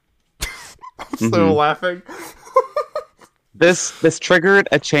scary. I'm still laughing. This triggered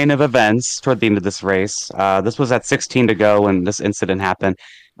a chain of events toward the end of this race. This was at 16 to go when this incident happened.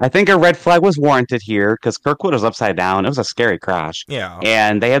 I think a red flag was warranted here because Kirkwood was upside down. It was a scary crash. Yeah.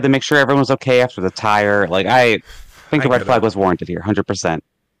 And they had to make sure everyone was okay after the tire. Like, I think a red flag was warranted here, 100%.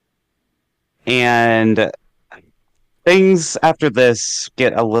 And things after this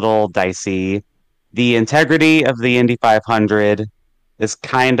get a little dicey. The integrity of the Indy 500 is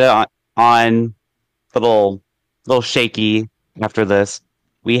kind of on a little shaky after this.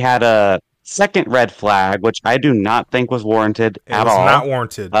 We had a second red flag, which I do not think was warranted at all. It was not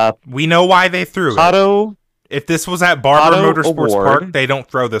warranted. We know why they threw it. If this was at Barber Motorsports Park, they don't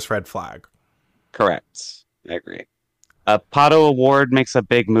throw this red flag. Correct. I agree. Pato Award makes a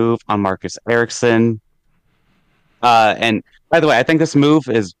big move on Marcus Ericsson. And by the way, I think this move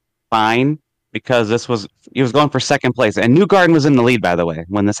is fine because he was going for second place. And Newgarden was in the lead, by the way,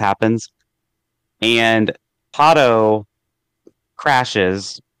 when this happens. And Pato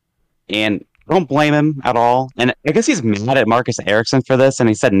crashes, and I don't blame him at all. And I guess he's mad at Marcus Ericsson for this, and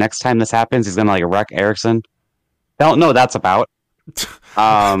he said next time this happens, he's gonna wreck Ericsson. Don't know what that's about.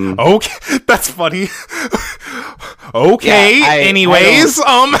 Okay, that's funny. Okay, anyways,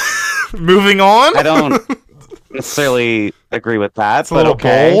 moving on. I don't necessarily agree with that, but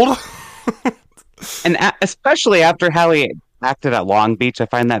okay. Bold. And especially after how he acted at Long Beach, I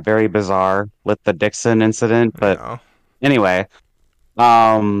find that very bizarre with the Dixon incident. But anyway,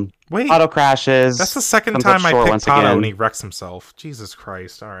 Pato crashes. That's the second time I picked Pato and he wrecks himself. Jesus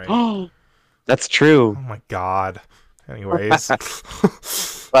Christ! All right. Oh, that's true. Oh my God. Anyways,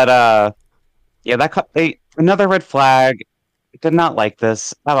 but another red flag. Did not like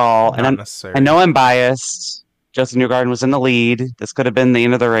this at all, I know I'm biased. Justin Newgarden was in the lead. This could have been the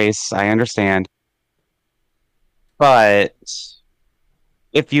end of the race. I understand, but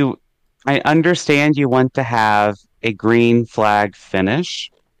I understand you want to have a green flag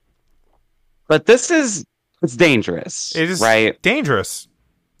finish, but it's dangerous. It is right? Dangerous.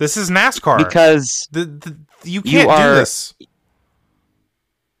 This is NASCAR because you can't do this.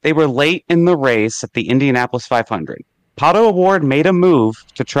 They were late in the race at the Indianapolis 500. Pato Award made a move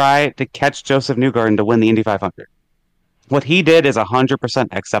to try to catch Joseph Newgarden to win the Indy 500. What he did is 100%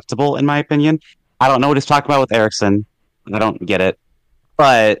 acceptable, in my opinion. I don't know what he's talking about with Ericsson. I don't get it.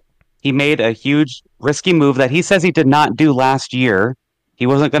 But he made a huge, risky move that he says he did not do last year. He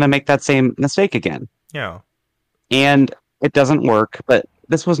wasn't going to make that same mistake again. Yeah. And it doesn't work, but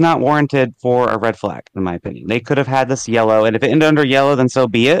this was not warranted for a red flag, in my opinion. They could have had this yellow, and if it ended under yellow, then so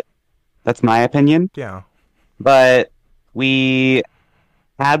be it. That's my opinion. Yeah. But we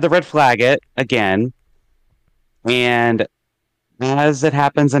had the red flag it again, and as it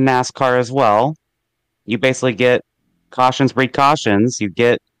happens in NASCAR as well, you basically get cautions breed cautions. You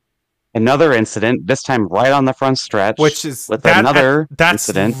get another incident, this time right on the front stretch, which is with another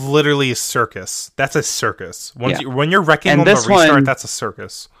incident. That's literally a circus. That's a circus. When you're wrecking on the restart, that's a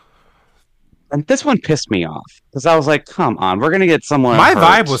circus. And this one pissed me off because I was like, "Come on, we're gonna get someone." My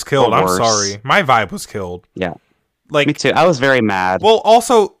vibe was killed. I'm sorry, my vibe was killed. Yeah, like me too. I was very mad. Well,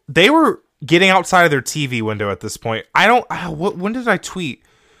 also they were getting outside of their TV window at this point. When did I tweet?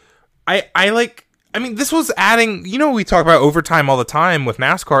 I mean, this was adding, we talk about overtime all the time with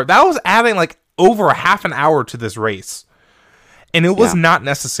NASCAR. That was adding like over a half an hour to this race. And it was not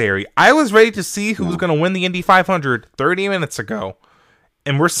necessary. I was ready to see who was going to win the Indy 500 30 minutes ago.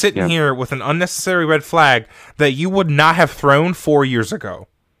 And we're sitting here with an unnecessary red flag that you would not have thrown 4 years ago.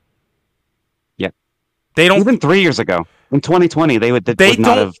 Yeah. They don't. Even 3 years ago. In 2020, they would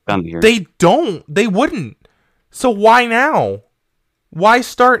not have done here. They don't. They wouldn't. So why now? Why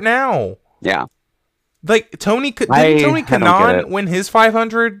start now? Yeah. Like, didn't Tony Kanaan win his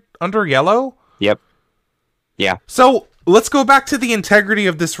 500 under yellow? Yep. Yeah. So, let's go back to the integrity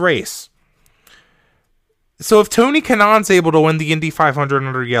of this race. So, if Tony Kanaan's able to win the Indy 500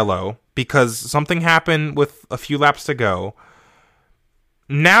 under yellow because something happened with a few laps to go,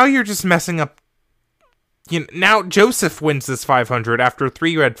 now you're just messing up. Now Joseph wins this 500 after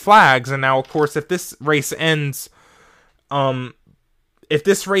 3 red flags, and now, of course, if this race ends... If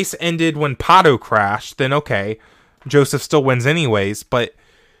this race ended when Pato crashed, then okay, Joseph still wins anyways, but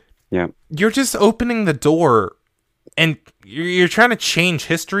you're just opening the door And you're trying to change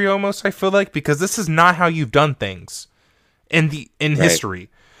history almost, I feel like, because this is not how you've done things in history.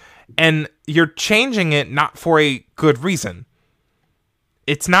 And you're changing it not for a good reason.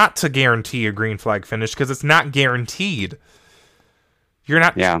 It's not to guarantee a green flag finish, because it's not guaranteed. You're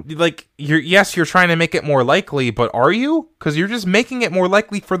not you're trying to make it more likely, but are you? Because you're just making it more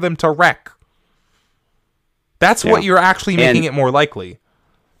likely for them to wreck. That's what you're actually making it more likely.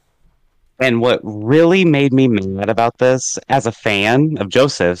 And what really made me mad about this as a fan of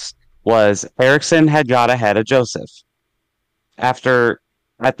Joseph's was Ericsson had got ahead of Joseph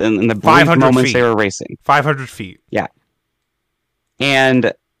in the brief moments they were racing. 500 feet. Yeah.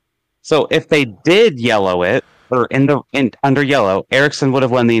 And so if they did yellow it, or under yellow, Ericsson would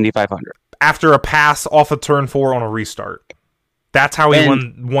have won the Indy 500. After a pass off of turn 4 on a restart. That's how he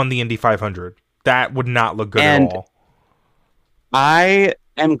won the Indy 500. That would not look good at all. I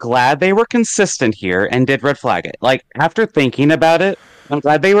am glad they were consistent here and did red flag it. Like, after thinking about it, I'm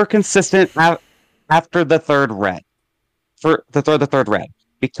glad they were consistent after the third red. For the third red.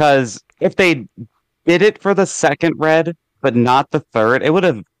 Because if they did it for the second red, but not the third, it would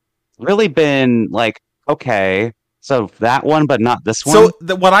have really been like, okay, so that one, but not this one.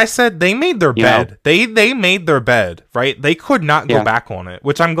 So what I said, they made their bed. They made their bed, right? They could not go back on it,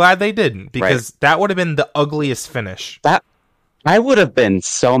 which I'm glad they didn't, because that would have been the ugliest finish. I would have been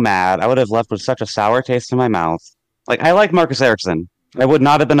so mad. I would have left with such a sour taste in my mouth. Like, I like Marcus Ericsson. I would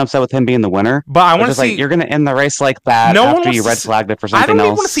not have been upset with him being the winner. But I want to see, like, you're going to end the race like that after you red flagged it for something else. I don't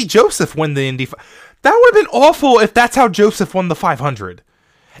even want to see Joseph win the Indy. That would have been awful if that's how Joseph won the 500.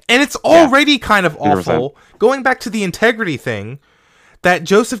 And it's already kind of awful, 100%. Going back to the integrity thing, that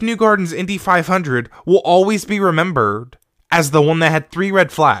Joseph Newgarden's Indy 500 will always be remembered as the one that had 3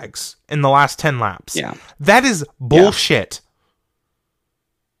 red flags in the last 10 laps. Yeah. That is bullshit.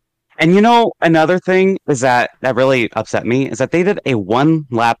 And another thing is that really upset me is that they did a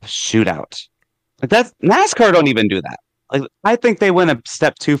 1-lap shootout. Like, that's NASCAR don't even do that. Like, I think they went a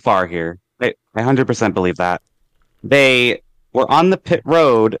step too far here. I 100% believe that. They were on the pit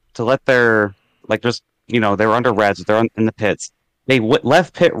road to let their, they were under reds, they're in the pits. They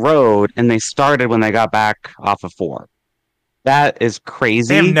left pit road and they started when they got back off of 4. That is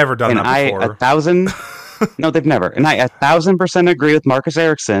crazy. They've never done that before. No, they've never. And I 1,000% agree with Marcus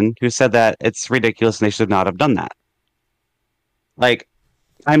Ericsson, who said that it's ridiculous and they should not have done that. Like,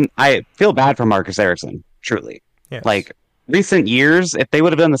 I feel bad for Marcus Ericsson, truly. Yes. Like, recent years, if they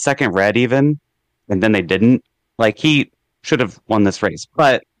would have done the second red even, and then they didn't, like, he should have won this race.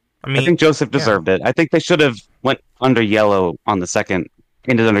 But I think Joseph deserved it. I think they should have went under yellow on the second,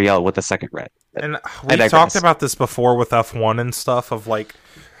 ended under yellow with the second red. And we talked about this before with F1 and stuff of, like,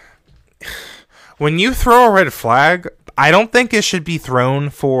 when you throw a red flag, I don't think it should be thrown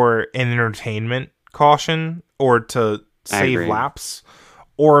for an entertainment caution or to save laps.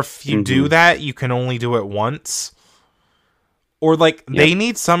 Or if you do that, you can only do it once. Or, like, they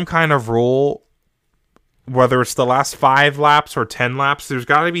need some kind of rule, whether it's the last 5 laps or 10 laps, there's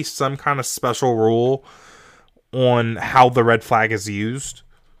got to be some kind of special rule on how the red flag is used.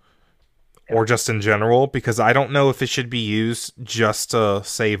 Or just in general, because I don't know if it should be used just to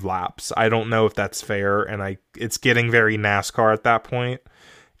save laps. I don't know if that's fair, and it's getting very NASCAR at that point,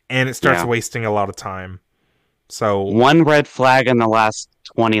 and it starts wasting a lot of time. So 1 red flag in the last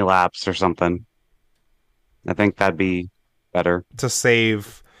 20 laps or something. I think that'd be better to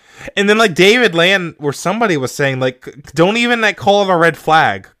save. And then, like, David Land, where somebody was saying, like, don't even call it a red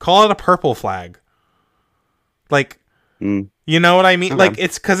flag, call it a purple flag. Like, you know what I mean? Okay. Like,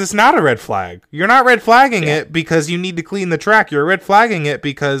 it's because it's not a red flag. You're not red flagging it because you need to clean the track. You're red flagging it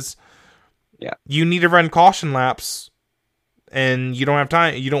because you need to run caution laps, and you don't have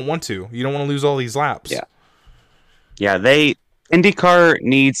time. You don't want to. You don't want to lose all these laps. Yeah. IndyCar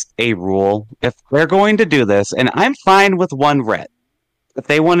needs a rule if they're going to do this, and I'm fine with 1 red. If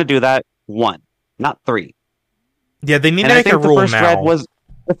they want to do that, 1, not 3. Yeah, they need to make a rule now.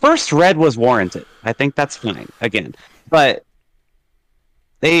 The first red was warranted. I think that's fine. Again, but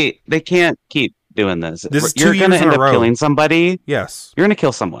they can't keep doing this. You're going to end up killing somebody. Yes, you're going to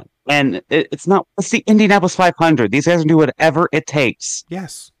kill someone, and it's the Indianapolis 500. These guys can do whatever it takes.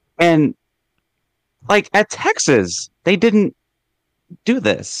 Yes, and like at Texas, they didn't do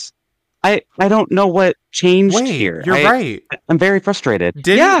this. I don't know what changed here. You're right. I'm very frustrated.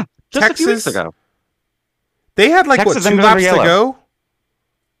 Just Texas, a few weeks ago. They had Texas 2 laps to go?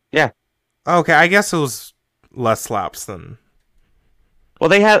 Yeah. Okay, I guess it was less laps than... Well,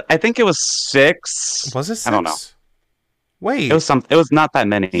 they had... I think it was 6. Was it 6? I don't know. Wait. It was not that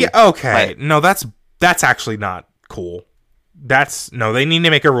many. Yeah, okay. No, that's actually not cool. No, they need to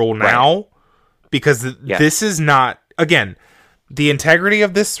make a rule now because this is not, again, the integrity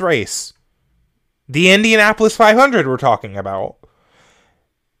of this race, the Indianapolis 500 we're talking about,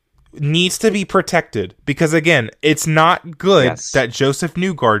 needs to be protected. Because, again, it's not good that Joseph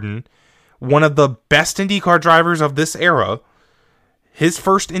Newgarden, one of the best IndyCar drivers of this era, his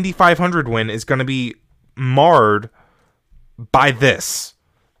first Indy 500 win is going to be marred by this.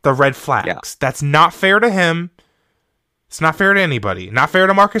 The red flags. Yeah. That's not fair to him. It's not fair to anybody. Not fair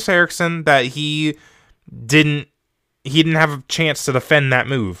to Marcus Ericsson that he didn't have a chance to defend that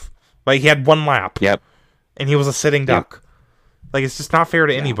move. Like, he had one lap. Yep. And he was a sitting duck. Like, it's just not fair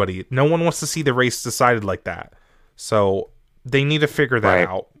to anybody. No one wants to see the race decided like that. So, they need to figure that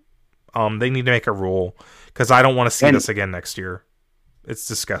out. They need to make a rule. Because I don't want to see this again next year. It's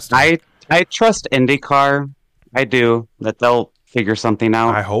disgusting. I trust IndyCar. I do. That they'll figure something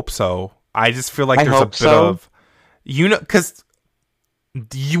out. I hope so. I just feel like there's a bit of... because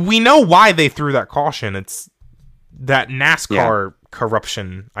we know why they threw that caution. It's that NASCAR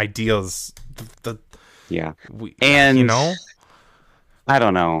corruption ideas. And I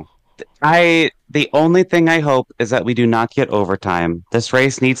don't know. The only thing I hope is that we do not get overtime. This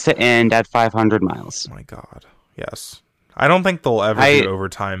race needs to end at 500 miles. Oh my God. Yes. I don't think they'll ever do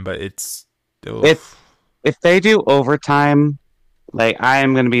overtime, but it's... If they do overtime... Like, I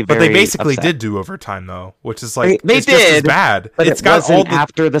am going to be very But they basically upset. Did do overtime, though, which is like, they it's did, just as bad. But it's got all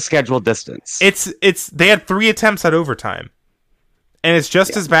after the scheduled distance. They had 3 attempts at overtime. And it's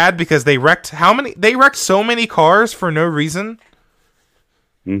just as bad because they wrecked so many cars for no reason.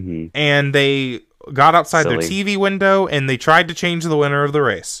 Mm-hmm. And they got outside their TV window and they tried to change the winner of the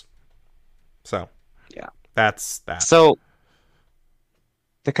race. So, that's that. So,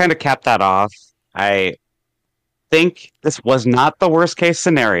 to kind of cap that off, I think this was not the worst case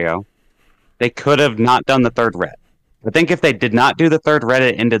scenario. They could have not done the third red. I think if they did not do the third red,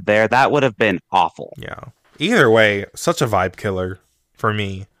 it ended there. That would have been awful. Yeah. Either way, such a vibe killer for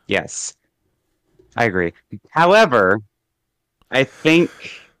me. Yes, I agree. However, I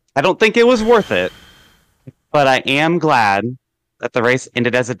don't think it was worth it, but I am glad that the race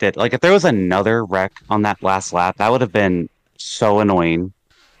ended as it did. Like, if there was another wreck on that last lap, that would have been so annoying.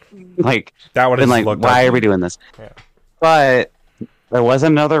 Like, that would have been like, why are we doing this? Yeah. But there was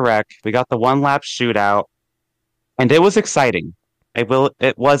another wreck. We got the one lap shootout, and it was exciting. It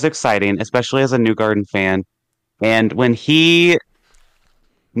was exciting, especially as a Newgarden fan. And when he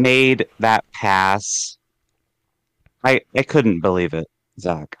made that pass, I couldn't believe it,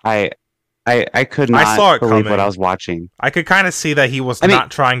 Zach. I could not believe what I was watching. I could kind of see that he was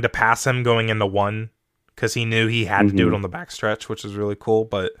not trying to pass him going into one. Because he knew he had to do it on the backstretch, which is really cool.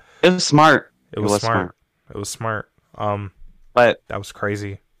 But it was smart. It was smart. It was smart. But that was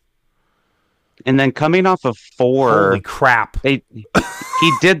crazy. And then coming off of 4, holy crap! He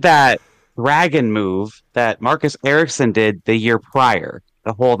did that dragon move that Marcus Ericsson did the year prior,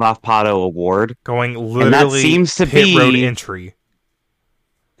 the Hold Off Pato Award, going literally and that seems to pit be road entry.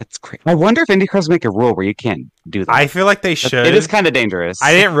 It's crazy. I wonder if IndyCars make a rule where you can't do that. I feel like they should. It is kind of dangerous.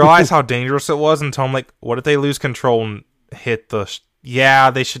 I didn't realize how dangerous it was until I'm like, what if they lose control and hit the...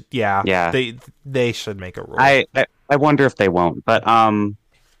 they should... Yeah. They should make a rule. I wonder if they won't. But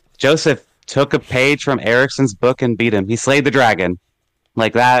Joseph took a page from Ericsson's book and beat him. He slayed the dragon.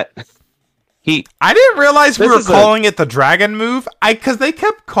 Like that. I didn't realize we were calling it the dragon move. Because they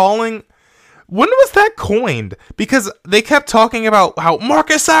kept calling... When was that coined? Because they kept talking about how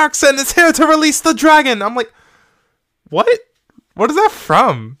Marcus Ericsson is here to release the dragon. I'm like, what? What is that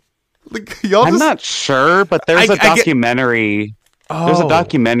from? Like, I'm not sure, but there's a documentary. There's a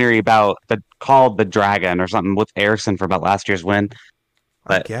documentary about called The Dragon or something with Ericsson for about last year's win.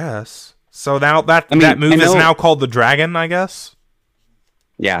 But, I guess. So now that move is now called the Dragon, I guess?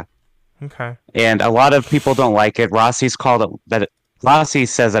 Yeah. Okay. And a lot of people don't like it. Rossi's called it that. Rossi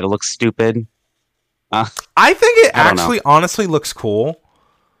says that it looks stupid. I think it actually honestly looks cool.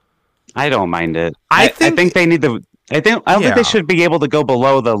 I don't mind it. I think they need to. I don't think they should be able to go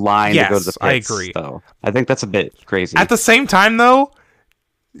below the line to go to the pits. I agree. Though. I think that's a bit crazy. At the same time, though,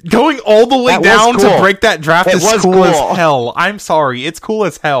 going all the way down to break that draft is cool as hell. I'm sorry, it's cool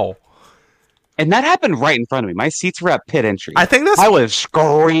as hell. And that happened right in front of me. My seats were at pit entry. I was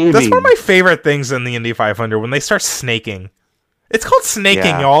screaming. That's one of my favorite things in the Indy 500 when they start snaking. It's called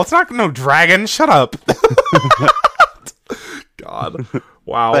snaking, y'all. It's not no dragon. Shut up. God.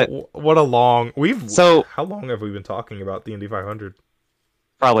 Wow. But, what a long... how long have we been talking about the Indy 500?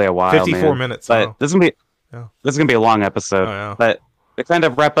 Probably a while, 54 minutes. But this is going to be a long episode. Oh, yeah. But to kind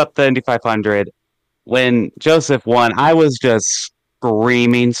of wrap up the Indy 500, when Joseph won, I was just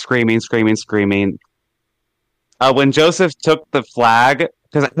screaming. When Joseph took the flag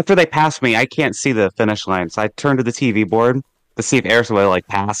because after they pass me, I can't see the finish line. So I turn to the TV board to see if Harrison would like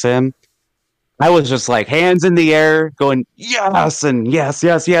pass him. I was just like hands in the air, going yes and yes,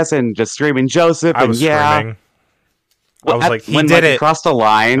 yes, yes, and just screaming Joseph I and was yeah. screaming. I was like, he When did like he it. crossed the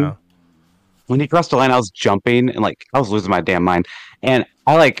line, Oh. when he crossed the line, I was jumping and like I was losing my damn mind, and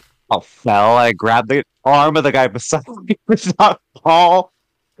I fell. I grabbed the arm of the guy beside me, was not Paul,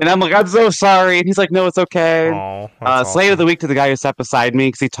 and I'm like, I'm so sorry, and he's like, no, it's okay. Oh, that's Slave of the awesome. week to the guy who sat beside me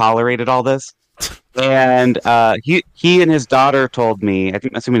because he tolerated all this. And he and his daughter told me, I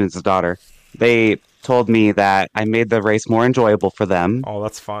think assuming it's his daughter, they told me that I made the race more enjoyable for them. Oh,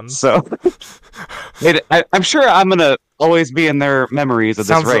 that's fun. So I'm sure I'm gonna always be in their memories of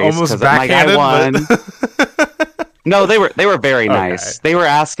this Sounds race almost because like I backhanded, won. but No, they were very okay. nice. They were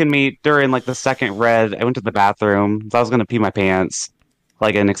asking me during like the second red. I went to the bathroom. So I was gonna pee my pants,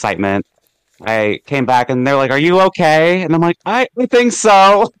 like in excitement. I came back and they're like, "Are you okay?" And I'm like, "I think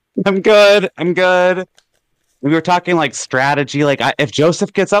so. I'm good. I'm good." We were talking like strategy. Like if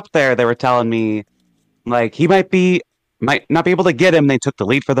Joseph gets up there, they were telling me like he might not be able to get him. They took the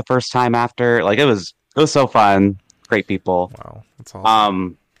lead for the first time after. Like it was so fun. Great people. Wow, that's awesome.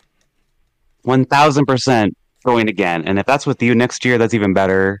 Um, 1000% going again. And if that's with you next year, that's even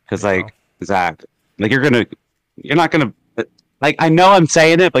better. Because Yeah. like Zach, like you're not gonna like I know I'm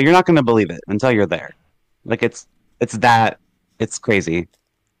saying it, but you're not gonna believe it until you're there. Like it's crazy.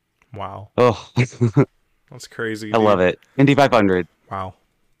 Wow. Oh, That's crazy, I love dude. it. Indy 500. Wow.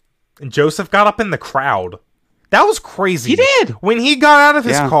 And Joseph got up in the crowd. That was He crazy. did. When he got out of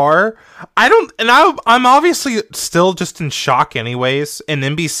his Yeah. car, I'm obviously still just in shock anyways, and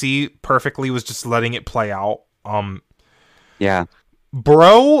NBC perfectly was just letting it play out. Yeah.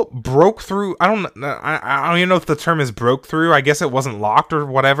 Bro broke through. I don't even know if the term is broke through. I guess it wasn't locked or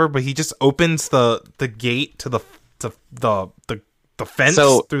whatever, but he just opens the gate to the fence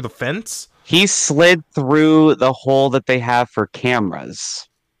So through the fence. he slid through the hole that they have for cameras,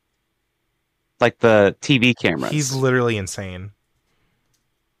 like the TV He's cameras. literally insane.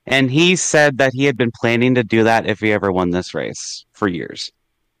 And he said that he had been planning to do that if he ever won this race for years.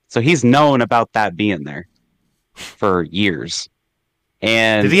 So he's known about that being there for years. Did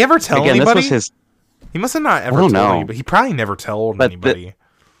And he ever tell again, this was anybody? his, He must have not I ever don't told know, anybody. He probably never told but anybody.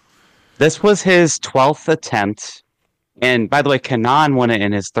 this was his 12th attempt. And by the way, Kanan won it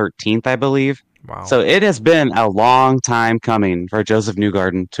in his 13th, I believe. Wow. So it has been a long time coming for Joseph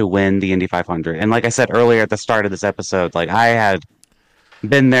Newgarden to win the Indy 500. And like I said earlier at the start of this episode, like I had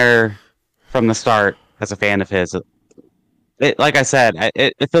been there from the start as a fan of his. Like I said,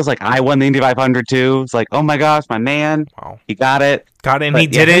 it feels like I won the Indy 500 too. It's like, oh my gosh, my man, Wow. he got it. Got it, and he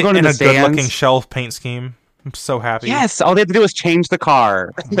But yeah, did him it going to in the a good-looking stands. shelf paint scheme. I'm so happy. Yes, all they had to do was change the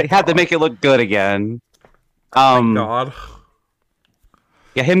car. Oh my They had to god. make it look good again. Thank Um, God.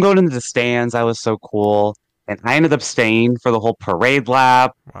 yeah, him going into the stands, that was so cool. And I ended up staying for the whole parade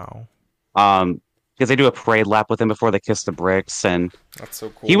lap. Wow. Because they do a parade lap with him before they kiss the bricks, and That's so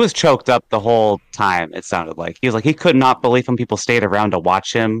cool. he was choked up the whole time. It sounded like he was like he could not believe when people stayed around to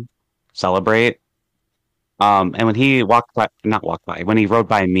watch him celebrate. And when he walked by, not walked by, when he rode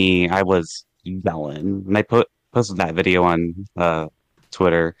by me, I was yelling, and I posted that video on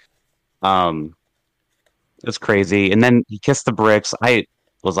Twitter. Um, it was crazy. And then he kissed the bricks. I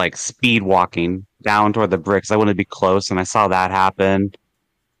was like speed walking down toward the bricks. I wanted to be close, and I saw that happen.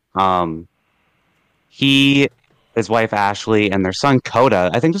 Um, he, his wife Ashley, and their son Coda.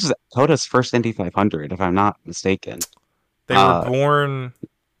 I think this is Coda's first Indy 500, if I'm not mistaken. They were born.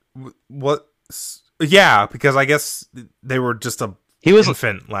 What? Yeah, because I guess they were just a He was,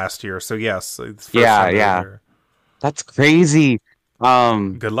 infant last year. So yes, it's the first yeah, time they were yeah. there. That's crazy.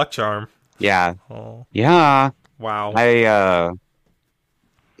 Good luck, charm. Yeah, Oh yeah. wow.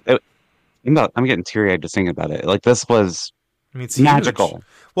 It, I'm getting teary-eyed just thinking about it. Like this was I mean, it's magical. huge.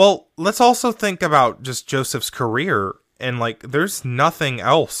 Well, let's also think about just Joseph's career, and like, there's nothing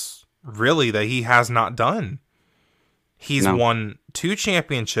else really that he has not done. He's No. won 2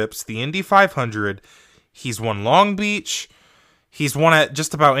 championships, the Indy 500. He's won Long Beach. He's won at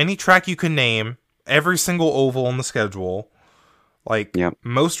just about any track you can name, every single oval on the schedule, like Yep.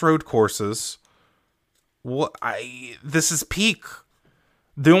 most road courses. This is peak.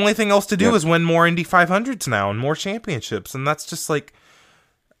 The only thing else to do Yep. is win more Indy 500s now and more championships, and that's just like,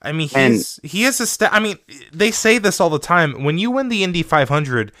 I mean, And- he is I mean, they say this all the time. When you win the Indy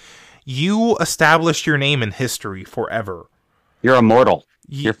 500, you establish your name in history forever. You're immortal.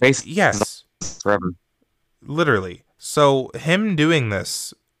 Your face Yes, forever. literally. So him doing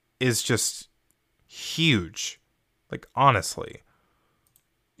this is just huge. Like, honestly.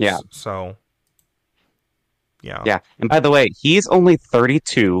 Yeah. So Yeah. Yeah. And by the way, he's only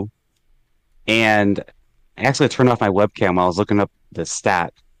 32, and I actually turned off my webcam while I was looking up the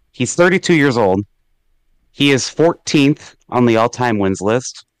stat. He's 32 years old. He is 14th on the all-time wins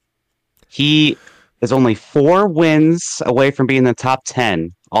list. He is only 4 wins away from being in the top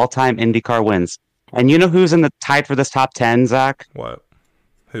 10 all-time IndyCar wins. And you know who's in the tied for this top 10, Zach? What?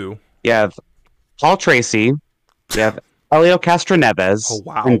 Who? You have Paul Tracy, you have Elio Oh, Castroneves,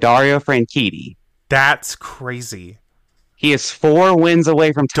 wow. and Dario Franchitti. That's crazy. He is 4 wins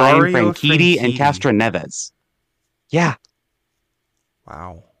away from tying Dario Franchitti and Franchitti. Castroneves. Yeah.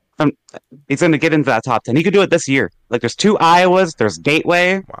 Wow. He's going to get into that top 10. He could do it this year. Like, there's 2 Iowas, there's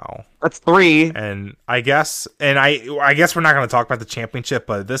Gateway. Wow. That's 3. And I guess we're not going to talk about the championship,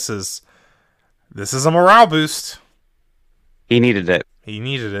 but this is a morale boost. He needed it. He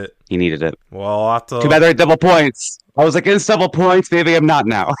needed it. He needed it. We'll have to. Too bad they're double points. I was against double points. Maybe I'm not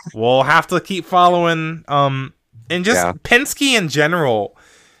now. We'll have to keep following. And just Penske in general.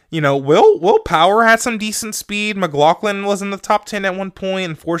 You know, Will Power had some decent speed. McLaughlin was in the top 10 at one point.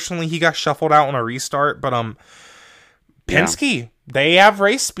 Unfortunately, he got shuffled out on a restart. But Penske, they have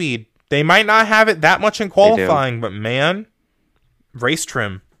race speed. They might not have it that much in qualifying, but man, race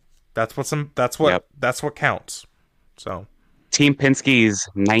trim. That's what counts. So, Team Penske's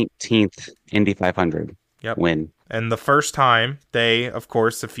 19th Indy 500 win. And the first time they, of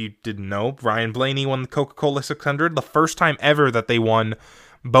course, if you didn't know, Ryan Blaney won the Coca-Cola 600. The first time ever that they won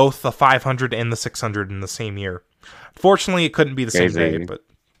both the 500 and the 600 in the same year. Fortunately, it couldn't be the same day, but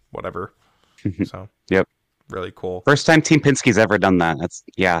whatever. So, really cool. First time Team Penske's ever done that. That's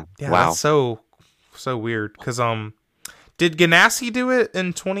wow. That's so weird. Because did Ganassi do it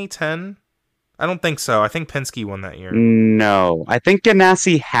in 2010? I don't think so. I think Penske won that year. No, I think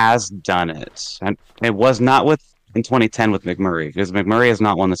Ganassi has done it. And it was not in 2010 with McMurray, because McMurray has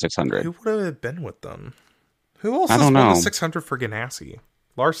not won the 600. Who would have been with them? Who else I has don't won know. the 600 for Ganassi?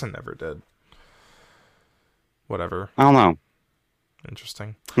 Larson never did. Whatever. I don't know.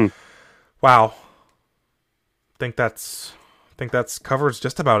 Interesting. Wow. Think that's covers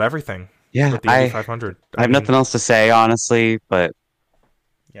just about everything. Yeah, with the Indy 500. I have nothing else to say, honestly, but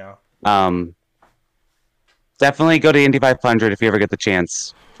yeah. Definitely go to Indy 500 if you ever get the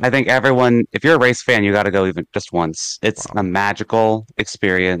chance. I think everyone, if you're a race fan, you got to go even just once. It's a magical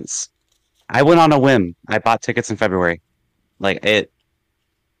experience. I went on a whim. I bought tickets in February. You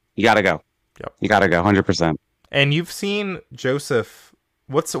got to go. Yep. You got to go, 100%. And you've seen Joseph.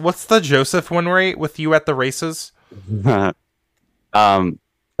 What's the Joseph win rate with you at the races? Since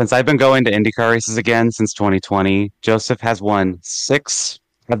I've been going to IndyCar races again since 2020, Joseph has won 6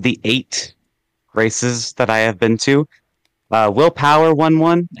 of the 8 races that I have been to. Will Power won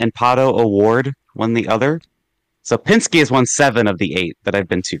one, and Pato Award won the other. So Penske has won 7 of the 8 that I've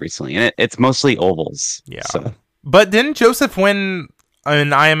been to recently, and it's mostly ovals. Yeah. So. But didn't Joseph win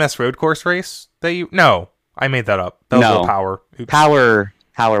an IMS road course race? No, I made that up. That was Will Power. Oops.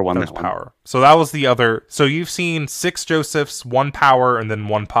 Power won that one. Power. So that was the other. So you've seen 6 Josephs, 1 Power, and then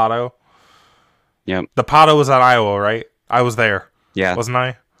 1 Pato. Yep. The Pato was at Iowa, right? I was there. Yeah. Wasn't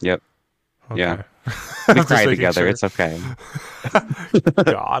I? Yep. Okay. Yeah. We cried together. Sure. It's okay.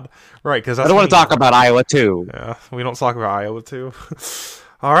 God. Right, because I don't want to talk about Iowa, too. Yeah, we don't talk about Iowa, too.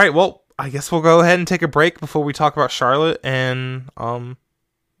 All right, well, I guess we'll go ahead and take a break before we talk about Charlotte and a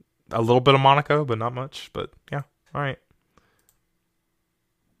little bit of Monaco, but not much. But, yeah. All right.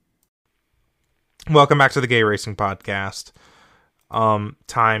 Welcome back to the Gay Racing Podcast.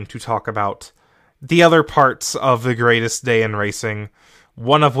 Time to talk about the other parts of the greatest day in racing,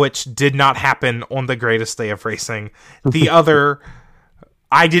 one of which did not happen on the greatest day of racing. The other,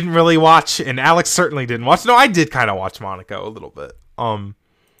 I didn't really watch, and Alex certainly didn't watch. No, I did kind of watch Monaco a little bit. And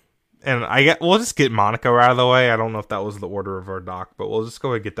we'll just get Monaco out of the way. I don't know if that was the order of our doc, but we'll just go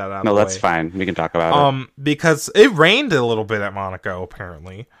ahead and get that out of the way. No, that's fine. We can talk about it. Because it rained a little bit at Monaco,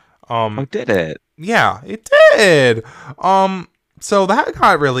 apparently. Did it? Yeah, it did. So that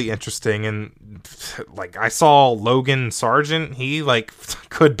got really interesting, and I saw Logan Sargent. He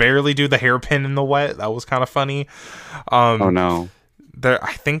could barely do the hairpin in the wet. That was kind of funny. Oh no.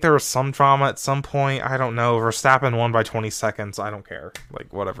 I think there was some drama at some point. I don't know. Verstappen won by 20 seconds. I don't care.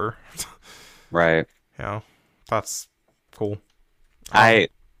 Whatever. Right. That's cool. I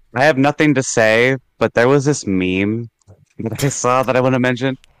have nothing to say, but there was this meme that I saw that I want to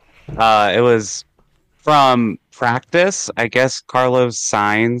mention. It was from practice. I guess Carlos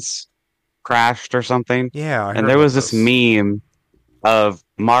Sainz crashed or something. Yeah, and there was this meme of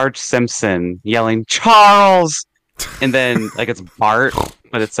Marge Simpson yelling "Charles," and then it's Bart,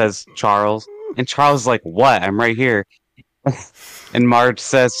 but it says Charles, and Charles is like, "What? I'm right here." And Marge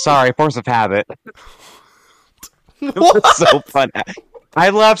says, "Sorry, force of habit." It was What? so fun. I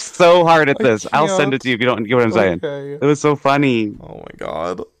laughed so hard at I this. I'll send it can't. to you if you don't get what I'm saying. Okay. It was so funny. Oh my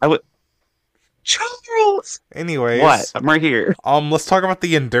god. I would Charles. What? Anyways, I'm right here. let's talk about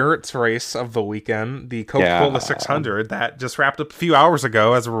the endurance race of the weekend, the Coca-Cola Yeah. 600 that just wrapped up a few hours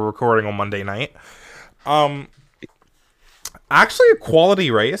ago as we're recording on Monday night. Um, Actually a quality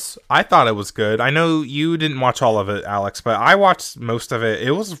race. I thought it was good. I know you didn't watch all of it, Alex, but I watched most of it.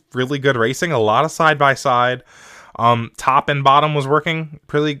 It was really good racing, a lot of side by side. Top and bottom was working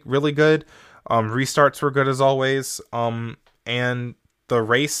really good. Restarts were good as always. And the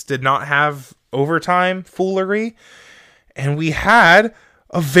race did not have overtime foolery. And we had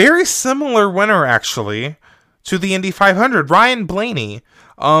a very similar winner, actually, to the Indy 500, Ryan Blaney.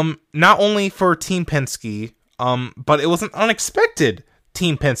 Not only for Team Penske, but it was an unexpected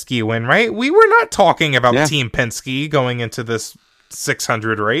Team Penske win, right? We were not talking about Team Penske going into this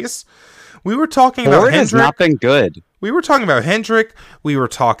 600 race. We were talking about Ford has not been good. We were talking about Hendrick. We were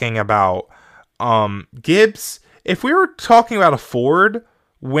talking about Gibbs. If we were talking about a Ford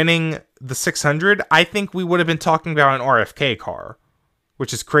winning the 600, I think we would have been talking about an RFK car,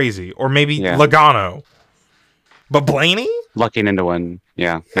 which is crazy. Or maybe Logano. But Blaney? Lucking into one.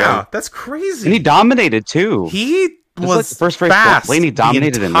 Yeah, that's crazy. And he dominated, too. He was like the first race fast Blaney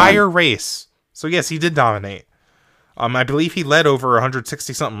dominated the entire race. So, yes, he did dominate. I believe he led over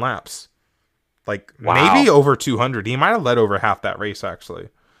 160-something laps. Like, maybe over 200. He might have led over half that race, actually.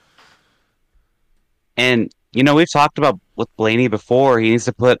 And, you know, we've talked about with Blaney before. He needs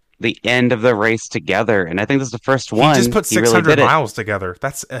to put the end of the race together. And I think this is the first one. He just put 600 miles together.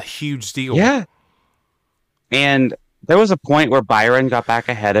 That's a huge deal. Yeah. And there was a point where Byron got back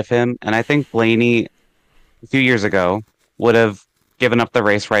ahead of him. And I think Blaney, a few years ago, would have given up the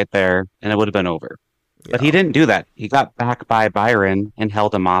race right there. And it would have been over. Yeah. But he didn't do that. He got back by Byron and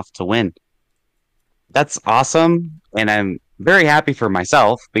held him off to win. That's awesome, and I'm very happy for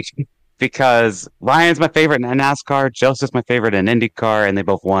myself because Ryan's my favorite in NASCAR, Joseph's my favorite in IndyCar, and they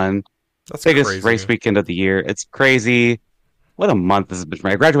both won. That's biggest crazy. Race weekend of the year. It's crazy. What a month this has been.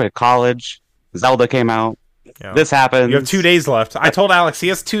 I graduated college. Zelda came out. Yeah. This happened. You have 2 days left. I told Alex he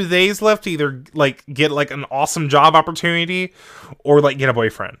has 2 days left to either like get like an awesome job opportunity or like get a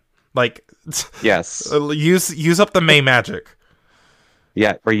boyfriend. Like yes, use up the May magic.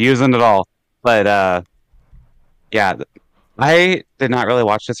 Yeah, we're using it all. But, yeah, I did not really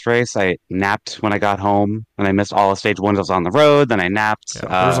watch this race. I napped when I got home, and I missed all of stage one. I was on the road, then I napped. Yeah,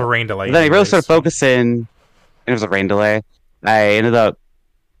 there was a rain delay. Then I really started focusing, and it was a rain delay. I ended up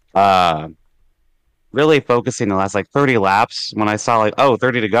really focusing the last, 30 laps when I saw,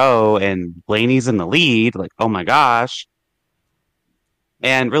 30 to go, and Blaney's in the lead. Like, oh, my gosh.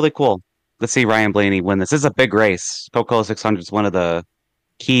 And really cool to see Ryan Blaney win this. This is a big race. Coca-Cola 600 is one of the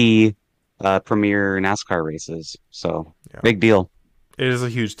key premier NASCAR races, so big deal. It is a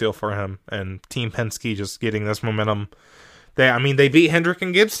huge deal for him, and Team Penske just getting this momentum. They beat Hendrick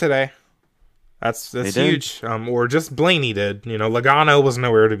and Gibbs today. That's huge. Or just Blaney did. You know, Logano was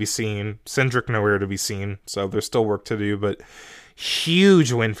nowhere to be seen. Cindric nowhere to be seen. So there's still work to do, but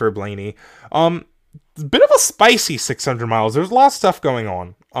huge win for Blaney. Bit of a spicy 600 miles. There's a lot of stuff going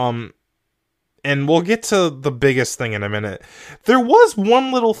on. And we'll get to the biggest thing in a minute. There was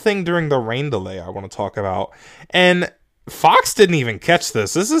one little thing during the rain delay I want to talk about. And Fox didn't even catch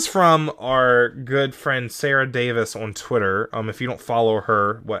this. This is from our good friend Sarah Davis on Twitter. If you don't follow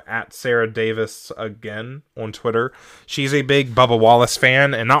her, at Sarah Davis again on Twitter. She's a big Bubba Wallace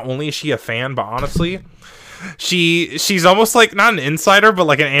fan. And not only is she a fan, but honestly, she's almost like not an insider, but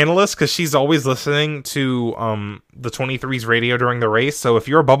like an analyst, because she's always listening to the 23's radio during the race. So if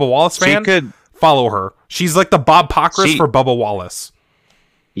you're a Bubba Wallace fan, follow her. She's like the Bob Pockris for Bubba Wallace.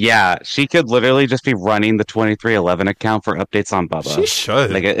 Yeah, she could literally just be running the 2311 account for updates on Bubba. She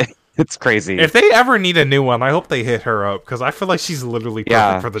should. It's crazy. If they ever need a new one, I hope they hit her up, because I feel like she's literally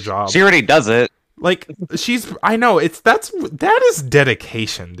perfect for the job. She already does it. I know, that is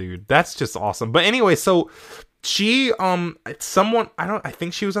dedication, dude. That's just awesome. But anyway, so she, I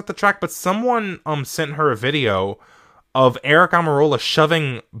think she was at the track, but someone, sent her a video of Eric Almirola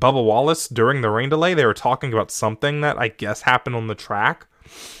shoving Bubba Wallace during the rain delay. They were talking about something that I guess happened on the track.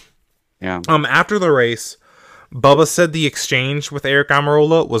 Yeah. After the race, Bubba said the exchange with Eric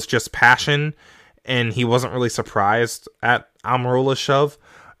Almirola was just passion, and he wasn't really surprised at Almirola's shove.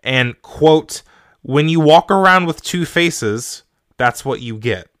 And, quote, "When you walk around with two faces, that's what you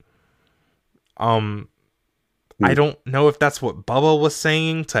get." I don't know if that's what Bubba was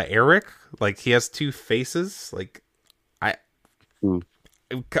saying to Eric. Like, he has two faces.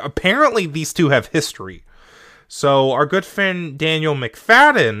 Apparently these two have history. So our good friend Daniel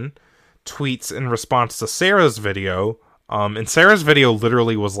McFadden tweets in response to Sarah's video. And Sarah's video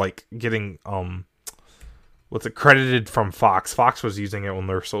literally was like getting what's it credited from Fox. Fox was using it on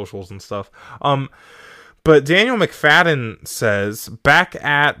their socials and stuff. But Daniel McFadden says, back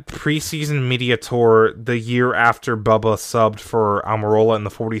at preseason media tour the year after Bubba subbed for Almirola in the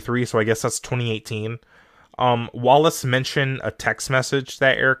 43, so I guess that's 2018, Wallace mentioned a text message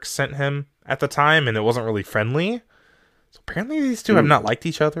that Eric sent him at the time, and it wasn't really friendly. So apparently these two have not liked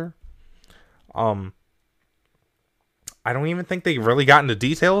each other. I don't even think they really got into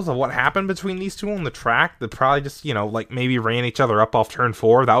details of what happened between these two on the track. They probably just, like maybe ran each other up off turn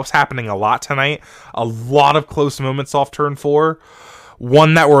 4. That was happening a lot tonight. A lot of close moments off turn 4.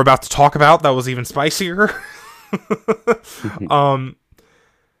 One that we're about to talk about that was even spicier.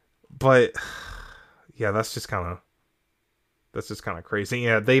 But yeah, that's just kind of crazy.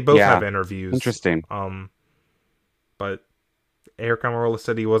 Yeah, they both have interviews. Interesting. But Eric Almirola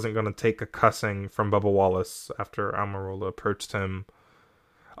said he wasn't going to take a cussing from Bubba Wallace after Almirola approached him.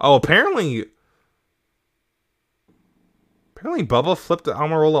 Oh, apparently Bubba flipped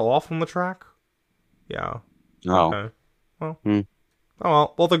Almirola off on the track. Yeah. Oh. Okay. Well.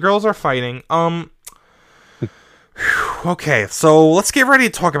 Oh well. The girls are fighting. Okay, so let's get ready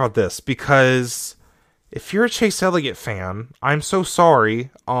to talk about this, because if you're a Chase Elliott fan, I'm so sorry.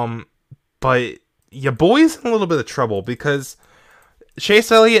 But your boy's in a little bit of trouble, because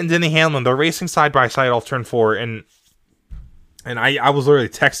Chase Elliott and Denny Hamlin, they're racing side by side off turn 4, and I was literally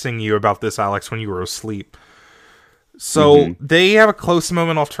texting you about this, Alex, when you were asleep. So they have a close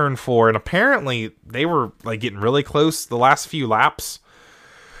moment off turn 4, and apparently they were like getting really close the last few laps.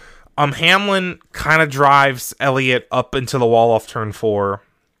 Hamlin kind of drives Elliott up into the wall off turn 4,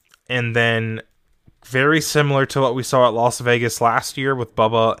 and then very similar to what we saw at Las Vegas last year with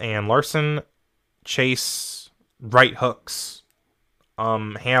Bubba and Larson, Chase right hooks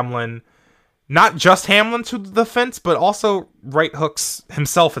Hamlin, not just Hamlin to the fence, but also right hooks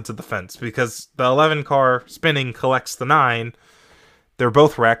himself into the fence, because the 11 car spinning collects the 9. They're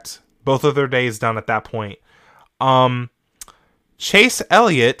both wrecked. Both of their days done at that point. Chase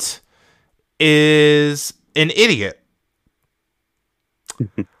Elliott is an idiot.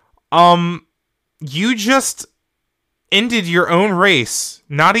 You just ended your own race,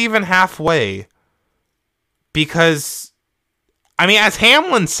 not even halfway, because, I mean, as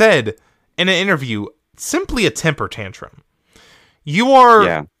Hamlin said in an interview, simply a temper tantrum. You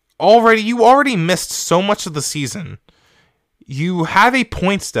already missed so much of the season. You have a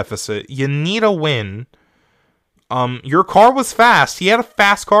points deficit. You need a win. Your car was fast. He had a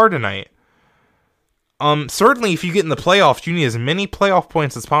fast car tonight. Certainly if you get in the playoffs, you need as many playoff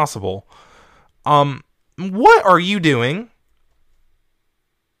points as possible. What are you doing?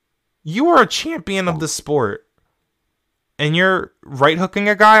 You are a champion of the sport, and you're right hooking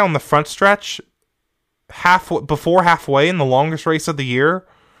a guy on the front stretch before halfway in the longest race of the year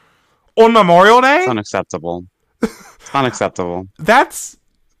on Memorial Day? It's unacceptable. It's unacceptable. That's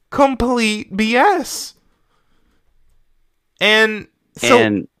complete BS. And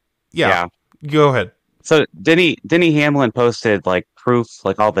so, yeah, go ahead. So Denny Hamlin posted like proof,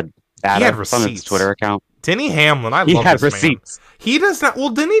 like all the data from his Twitter account. Denny Hamlin, I love this receipts. Man. He does not.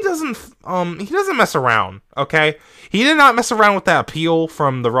 Well, Denny doesn't. He doesn't mess around. Okay, he did not mess around with that appeal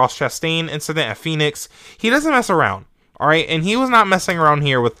from the Ross Chastain incident at Phoenix. He doesn't mess around. All right, and he was not messing around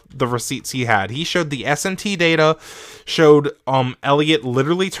here with the receipts he had. He showed the SMT data, showed Elliott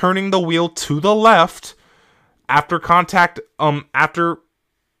literally turning the wheel to the left after contact. After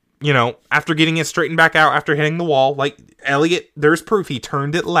getting it straightened back out after hitting the wall. Like Elliott, there's proof he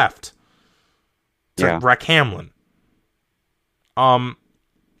turned it left to wreck Hamlin. And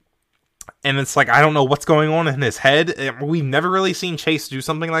it's like, I don't know what's going on in his head. We've never really seen Chase do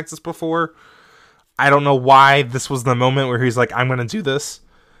something like this before. I don't know why this was the moment where he's like, I'm going to do this.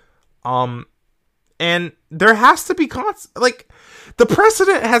 And there has to be the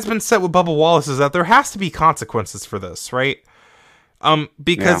precedent has been set with Bubba Wallace is that there has to be consequences for this, right?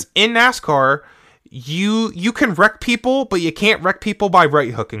 Because in NASCAR, you can wreck people, but you can't wreck people by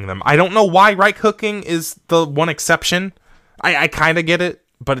right hooking them. I don't know why right hooking is the one exception. I kind of get it,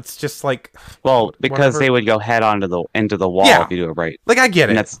 but it's just like, well, because whatever. They would go head into the wall if you do it right. Like, I get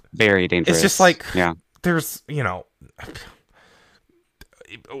it. And that's very dangerous. It's just like, there's,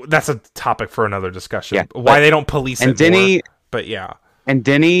 that's a topic for another discussion. Yeah, why they don't police it more. But yeah. And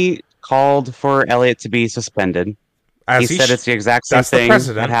Denny called for Elliott to be suspended. He said it's the exact same thing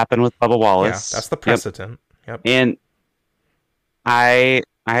that happened with Bubba Wallace. Yeah, that's the precedent. Yep. And I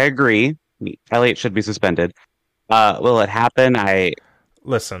agree. Elliott should be suspended. Will it happen?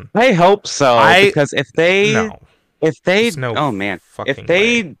 Listen. I hope so. Because if they If they, There's no oh man, if fucking way.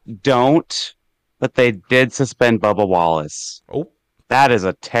 they don't, but they did suspend Bubba Wallace, Oh, that is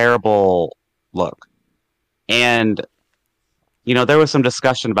a terrible look. And there was some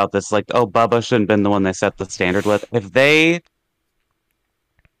discussion about this, like, oh, Bubba shouldn't have been the one they set the standard with. If they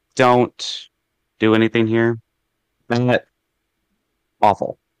don't do anything here, that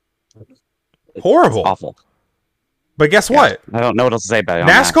awful. It's horrible. awful. But guess Yeah, what? I don't know what else to say about it on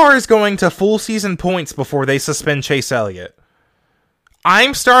that. NASCAR is going to full season points before they suspend Chase Elliott.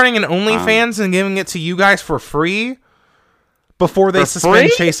 I'm starting an OnlyFans and giving it to you guys for free before they For suspend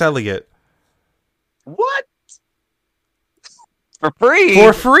free? Chase Elliott. What? For free?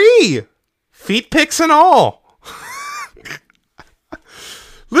 For free! Feet pics and all.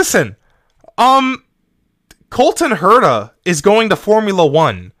 Listen, Colton Herta is going to Formula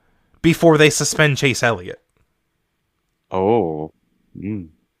One before they suspend Chase Elliott. Oh. Mm.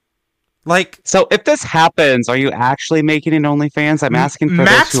 Like, So if this happens, are you actually making an OnlyFans? I'm asking for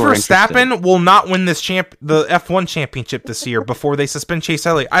Max those who are interested. Verstappen will not win the F1 championship this year before they suspend Chase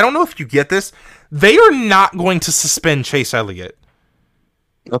Elliott. I don't know if you get this. They are not going to suspend Chase Elliott.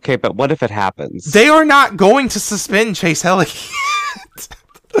 Okay, but what if it happens? They are not going to suspend Chase Elliott.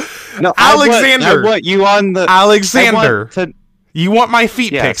 No, Alexander. I want you on the Alexander. I want to- You want my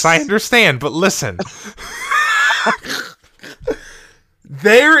feet Yes. pics, I understand, but listen.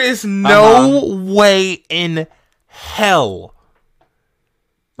 There is no way in hell.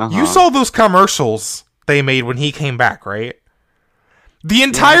 You saw those commercials they made when he came back, right? The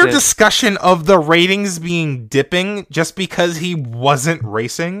entire did. discussion of the ratings being dipping just because he wasn't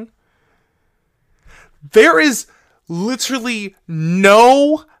racing. There is literally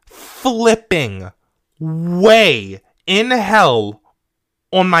no flipping way in hell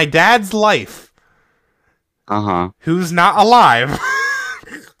on my dad's life, who's not alive,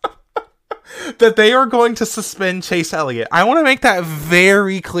 that they are going to suspend Chase Elliott. I want to make that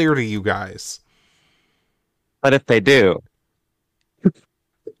very clear to you guys. But if they do,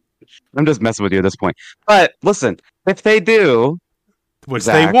 I'm just messing with you at this point. But listen, if they do, Which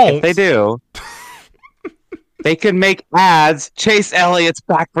Zach, they won't. If they do, they can make ads. Chase Elliott's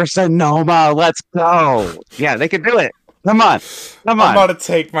back for Sonoma. Let's go. Yeah, they can do it. Come on. I'm about to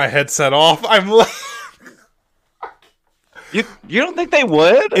take my headset off. You don't think they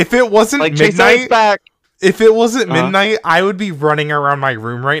would? If it wasn't Like Chase Elliott's midnight, back. if it wasn't midnight, I would be running around my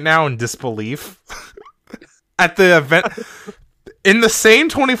room right now in disbelief. At the event, in the same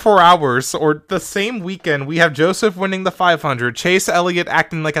 24 hours or the same weekend, we have Joseph winning the 500, Chase Elliott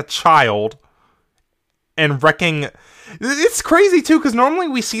acting like a child, and wrecking. It's crazy too, because normally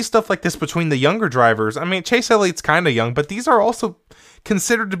we see stuff like this between the younger drivers. I mean, Chase Elliott's kind of young, but these are also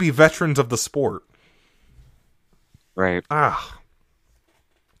considered to be veterans of the sport. Right.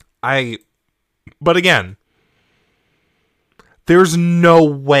 But again, there's no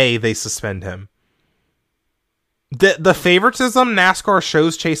way they suspend him. The favoritism NASCAR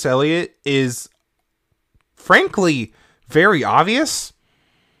shows Chase Elliott is, frankly, very obvious.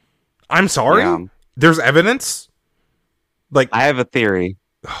 I'm sorry. Yeah. There's evidence. Like, I have a theory.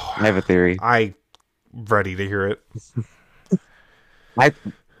 I'm ready to hear it.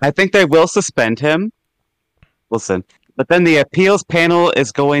 I think they will suspend him. Listen, but then the appeals panel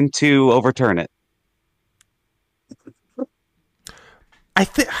is going to overturn it.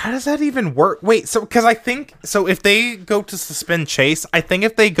 How does that even work? Wait, so because I think so if they go to suspend Chase, I think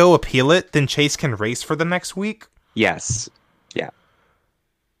if they go appeal it, then Chase can race for the next week. Yes. Yeah.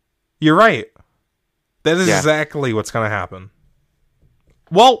 You're right. That is exactly what's going to happen.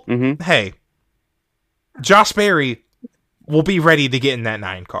 Well, hey, Josh Berry will be ready to get in that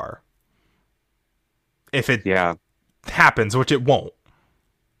 9 car. If it happens, which it won't.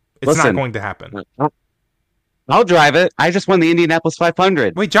 It's not going to happen. I'll drive it. I just won the Indianapolis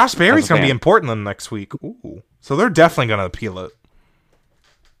 500. Wait, Josh Berry's going to be in Portland next week. Ooh. So they're definitely going to appeal it.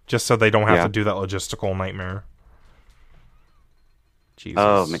 Just so they don't have to do that logistical nightmare. Jesus.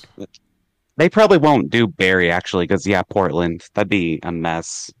 Oh, man. They probably won't do Barry, actually, because, Portland. That'd be a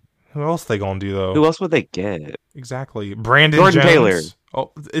mess. Who else they going to do, though? Who else would they get? Exactly. Brandon Jordan Jones. Taylor.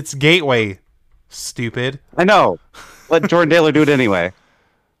 Oh, it's Gateway. Stupid. I know. Let Jordan Taylor do it anyway.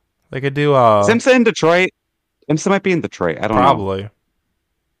 They could do Simpson, Detroit. Simpson might be in Detroit. I don't know. Probably.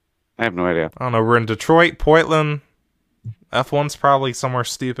 I have no idea. I don't know. We're in Detroit, Portland. F1's probably somewhere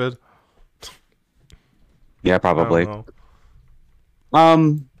stupid. Yeah, probably. I don't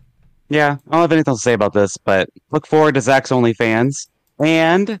know. Yeah, I don't have anything to say about this, but look forward to Zach's OnlyFans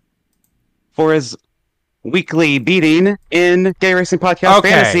and for his weekly beating in Gay Racing Podcast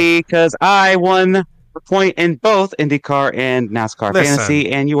Fantasy, because I won a point in both IndyCar and NASCAR Listen,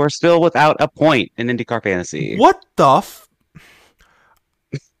 Fantasy, and you are still without a point in IndyCar Fantasy. what the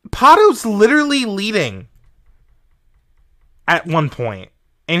Pato's literally leading at one point,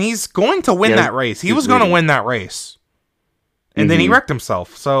 and he's going to win Yeah, that race. He he's was going to leading. win that race, and then he wrecked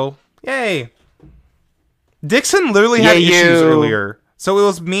himself. So, yay. Dixon literally had issues earlier. So it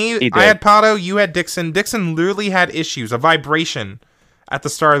was me, I had Pato, you had Dixon. Dixon literally had issues, a vibration at the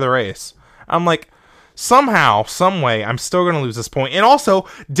start of the race. I'm like, somehow, some way, I'm still going to lose this point. And also,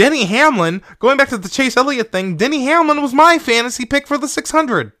 Denny Hamlin, going back to the Chase Elliott thing, Denny Hamlin was my fantasy pick for the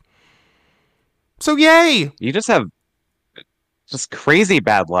 600. So yay! You just have just crazy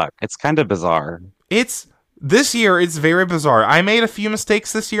bad luck. It's kind of bizarre. This year, it's very bizarre. I made a few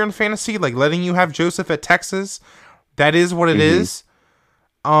mistakes this year in fantasy, like letting you have Joseph at Texas. That is what it is.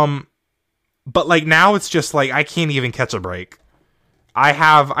 But like now it's just like I can't even catch a break. I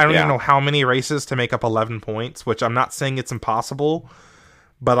don't even know how many races to make up 11 points, which I'm not saying it's impossible,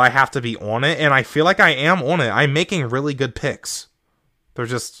 but I have to be on it, and I feel like I am on it. I'm making really good picks. They're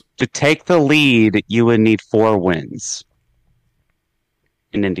just... To take the lead, you would need 4 wins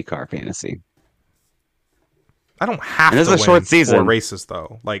in IndyCar Fantasy. I don't have to win a short season. 4 races,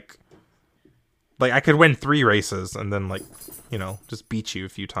 though. Like I could win 3 races and then, like, you know, just beat you a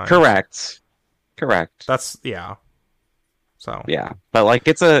few times. Correct. That's, yeah. So. Yeah. But, like,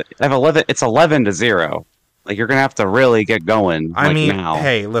 it's 11-0. Like, you're going to have to really get going. I mean, now.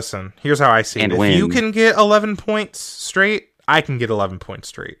 Hey, listen. Here's how I see it. If you can get 11 points straight, I can get 11 points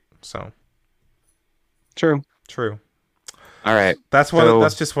straight. So. True. All right. That's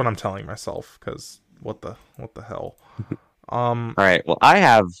just what I'm telling myself, because what the hell? All right. Well, I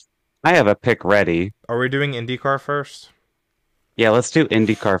have a pick ready. Are we doing IndyCar first? Yeah, let's do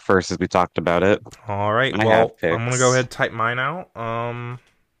IndyCar first as we talked about it. All right. Well, I'm going to go ahead and type mine out.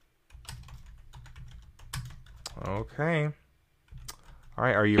 Okay. All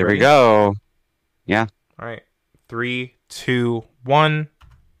right, are you ready? Here we go. Yeah. All right. 3, 2, 1.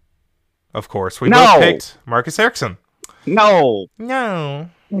 Of course, we both picked Marcus Ericsson. No.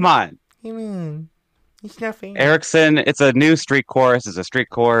 Come on. He's nothing. Ericsson, it's a new street course. It's a street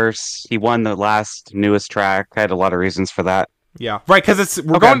course. He won the newest track. I had a lot of reasons for that. Yeah, right, because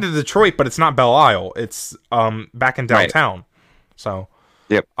we're going to Detroit, but it's not Belle Isle. It's back in downtown. Right. So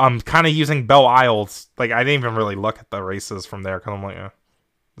yep. I'm kind of using Belle Isle's. Like, I didn't even really look at the races from there because I'm like,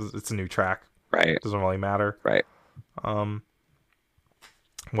 it's a new track. Right. It doesn't really matter. Right. Well.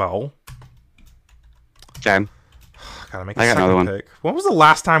 Okay. Gotta make a second pick. When was the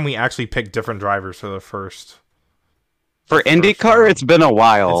last time we actually picked different drivers for the first? For IndyCar, it's been a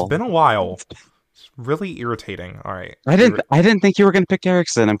while. It's been a while. It's really irritating. All right. I didn't think you were going to pick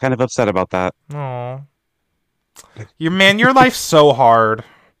Ericsson. I'm kind of upset about that. Aw. Your life's so hard.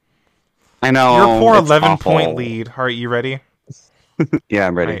 I know. Your poor 11-point lead. All right, you ready? Yeah,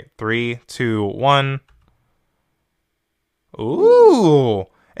 I'm ready. All right, 3, 2, 1. Ooh.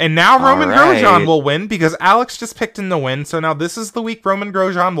 And now Roman Grosjean will win because Alex just picked him to win. So now this is the week Roman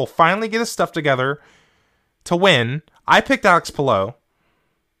Grosjean will finally get his stuff together to win. I picked Alex Palou.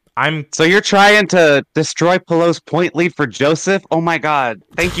 So you're trying to destroy Palou's point lead for Joseph? Oh my god.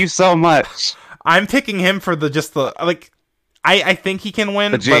 Thank you so much. I'm picking him for I think he can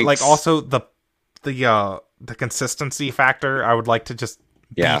win, but like also the consistency factor. I would like to just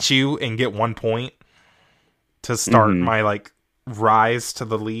beat you and get 1 point to start my rise to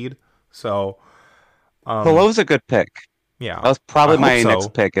the lead. So Palou's a good pick. Yeah, that was probably my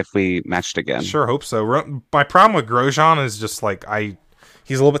next pick if we matched again. Sure, hope so. My problem with Grosjean is just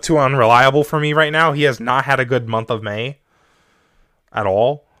he's a little bit too unreliable for me right now. He has not had a good month of May at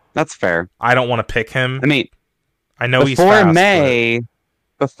all. That's fair. I don't want to pick him. I mean, I know he's fast.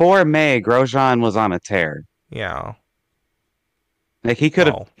 Before May, Grosjean was on a tear. Yeah. Like he could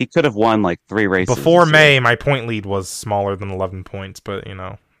have won like 3 races. Before May, my point lead was smaller than 11 points, but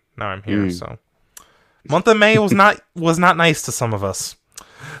now I'm here, so month of May was not nice to some of us.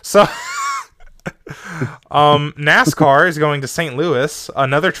 So NASCAR is going to St. Louis,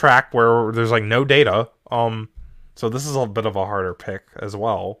 another track where there's no data. So this is a bit of a harder pick as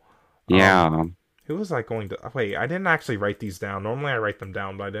well. Yeah. Who was I going to... Wait, I didn't actually write these down. Normally I write them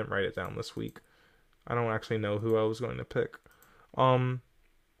down, but I didn't write it down this week. I don't actually know who I was going to pick. Wait,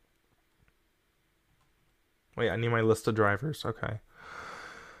 I need my list of drivers. Okay.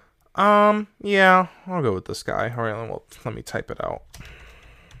 Yeah, I'll go with this guy. All right, let me type it out.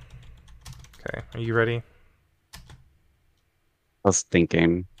 Okay, are you ready? I was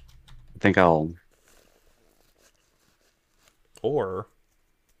thinking. I think I'll go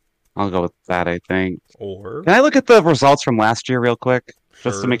with that, I think. Can I look at the results from last year real quick?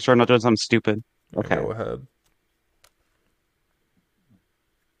 Sure. Just to make sure I'm not doing something stupid. Okay. Go ahead.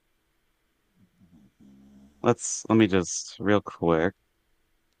 Let me just real quick.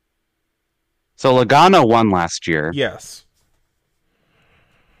 So Logano won last year. Yes.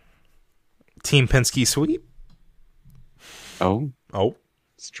 Team Penske sweep. Oh, Oh.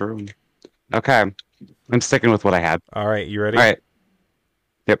 it's true. Okay. I'm sticking with what I had. All right. You ready? All right.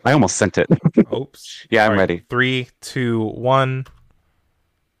 Yep, I almost sent it. Oops. Yeah, I'm All right, ready. 3, 2, 1.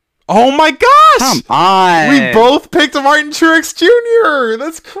 Oh my gosh! Come on. We both picked Martin Truex Jr.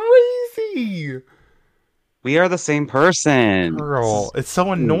 That's crazy. We are the same person. Girl, it's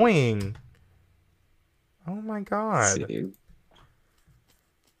so annoying. Oh my god. See.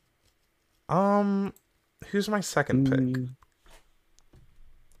 Who's my second pick?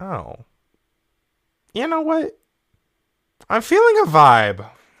 Oh. You know what? I'm feeling a vibe.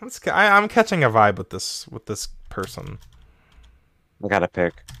 I'm catching a vibe with this person. I got to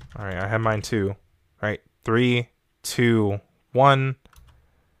pick. All right, I have mine too. All right, 3, 2, 1.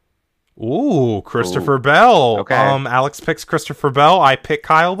 Ooh, Christopher Bell. Okay. Alex picks Christopher Bell. I pick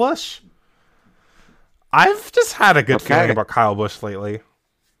Kyle Busch. I've just had a good feeling about Kyle Busch lately.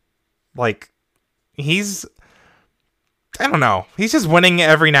 Like, I don't know. He's just winning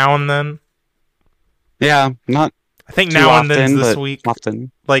every now and then. Yeah, not. I think too now often, and then this week.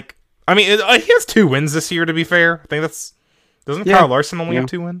 Often. Like, I mean, he has 2 wins this year. To be fair, I think that's. Doesn't Kyle Larson only have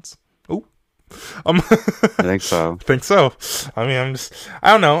 2 wins? Oh, I think so. think so. I mean,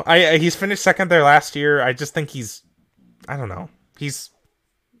 I don't know. He's finished second there last year. I just think I don't know. He's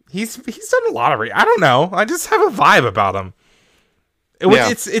done a lot of I don't know. I just have a vibe about him.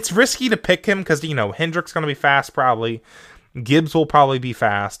 It's risky to pick him because Hendrick's going to be fast probably. Gibbs will probably be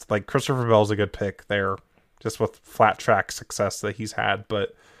fast. Like Christopher Bell's a good pick there, just with flat track success that he's had.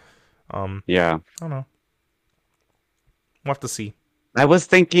 But yeah, I don't know. We'll have to see. I was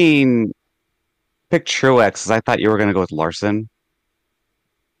thinking pick Truex because I thought you were going to go with Larson.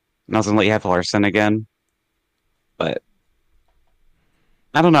 And I was going to let you have Larson again. But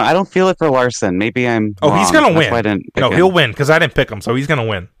I don't know. I don't feel it for Larson. Maybe I'm wrong. He's going to win. Why I didn't pick him. He'll win because I didn't pick him, so he's going to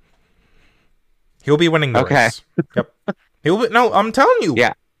win. He'll be winning the race. Yep. No, I'm telling you.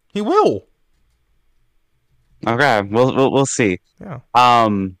 Yeah. He will. Okay. We'll see. Yeah.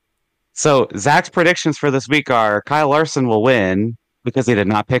 So Zach's predictions for this week are Kyle Larson will win because he did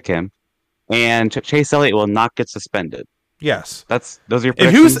not pick him, and Chase Elliott will not get suspended. Yes. Those are your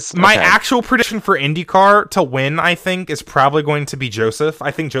predictions? And my actual prediction for IndyCar to win, I think, is probably going to be Joseph.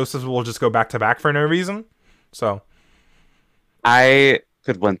 I think Joseph will just go back-to-back for no reson. So. I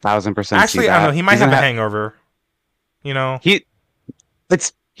could 1,000% actually, see that. I don't know. He might have a hangover. He's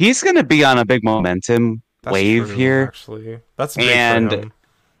going to be on a big momentum wave true, here. Actually, that's big for him.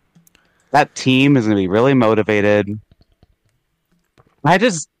 That team is going to be really motivated. I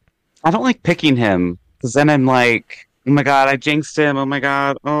don't like picking him because then I'm like, oh my god, I jinxed him. Oh my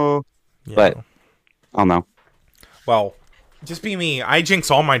god, oh. Yeah. But I don't know. Well, just be me. I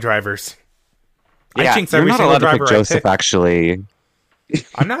jinx all my drivers. Yeah, I jinx every single driver. You're not allowed to pick Joseph, actually.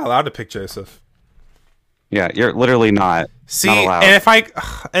 I'm not allowed to pick Joseph. Yeah, you're literally not. See, not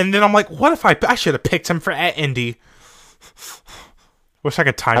and then I'm like, what if I should have picked him for at Indy? Wish I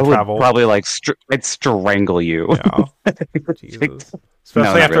could time travel. Probably I'd strangle you. Yeah. Jesus.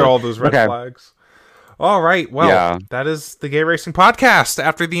 Especially after all those red flags. All right, well, that is the Gay Racing Podcast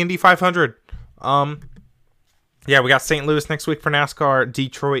after the Indy 500. We got St. Louis next week for NASCAR,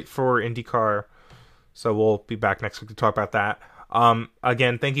 Detroit for IndyCar. So we'll be back next week to talk about that.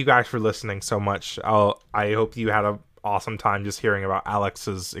 Again, thank you guys for listening so much. I hope you had an awesome time just hearing about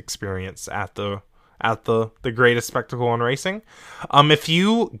Alex's experience at the greatest spectacle in racing. If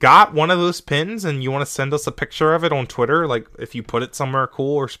you got one of those pins and you want to send us a picture of it on Twitter, like if you put it somewhere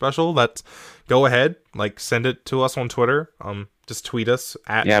cool or special, go ahead, send it to us on Twitter. Just tweet us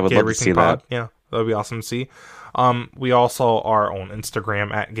at Gay Racing Pod. Yeah, that'd be awesome to see. We also are on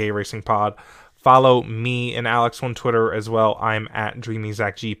Instagram at Gay Racing Pod. Follow me and Alex on Twitter as well. I'm at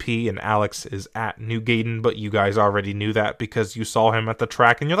DreamyZachGP and Alex is at Newgaden, but you guys already knew that because you saw him at the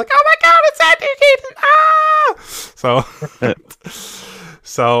track and you're like, oh my god, it's at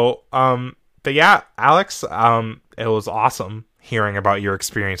Newgaden! But yeah, Alex, it was awesome hearing about your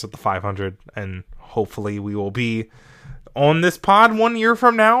experience at the 500, and hopefully we will be on this pod 1 year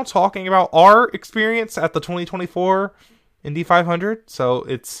from now talking about our experience at the 2024 Indy 500. So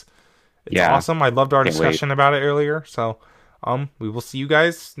it's awesome. I loved our discussion about it earlier. So we will see you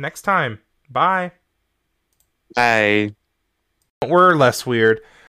guys next time. Bye. Bye. We're less weird.